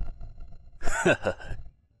哈哈，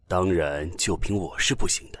当然就凭我是不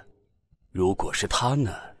行的。如果是他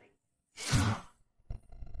呢？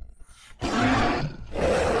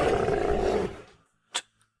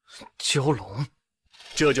蛟龙，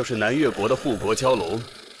这就是南越国的护国蛟龙，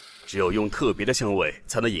只有用特别的香味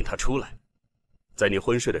才能引它出来。在你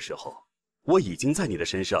昏睡的时候，我已经在你的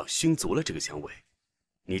身上熏足了这个香味，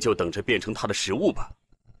你就等着变成它的食物吧。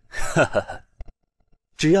哈哈哈！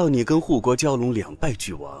只要你跟护国蛟龙两败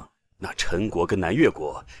俱亡，那陈国跟南越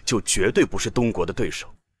国就绝对不是东国的对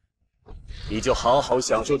手。你就好好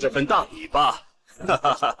享受这份大礼吧。哈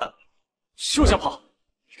哈哈哈！休想跑！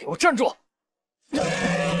给我站住！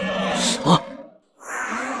什么？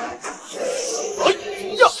哎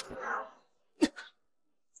呀！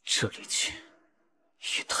这力气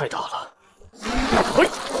也太大了！哎，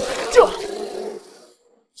这！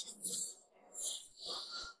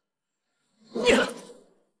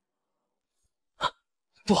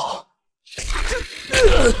不好！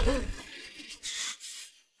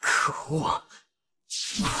可恶！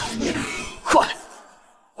快！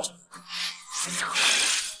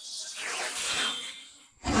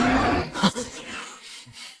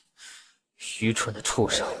愚蠢的畜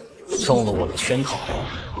生，中了我的圈套，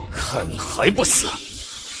看你还不死！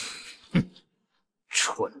哼，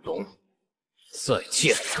蠢龙，再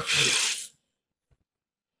见！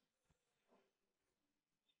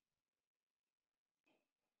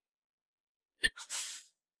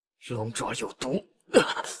龙爪有毒！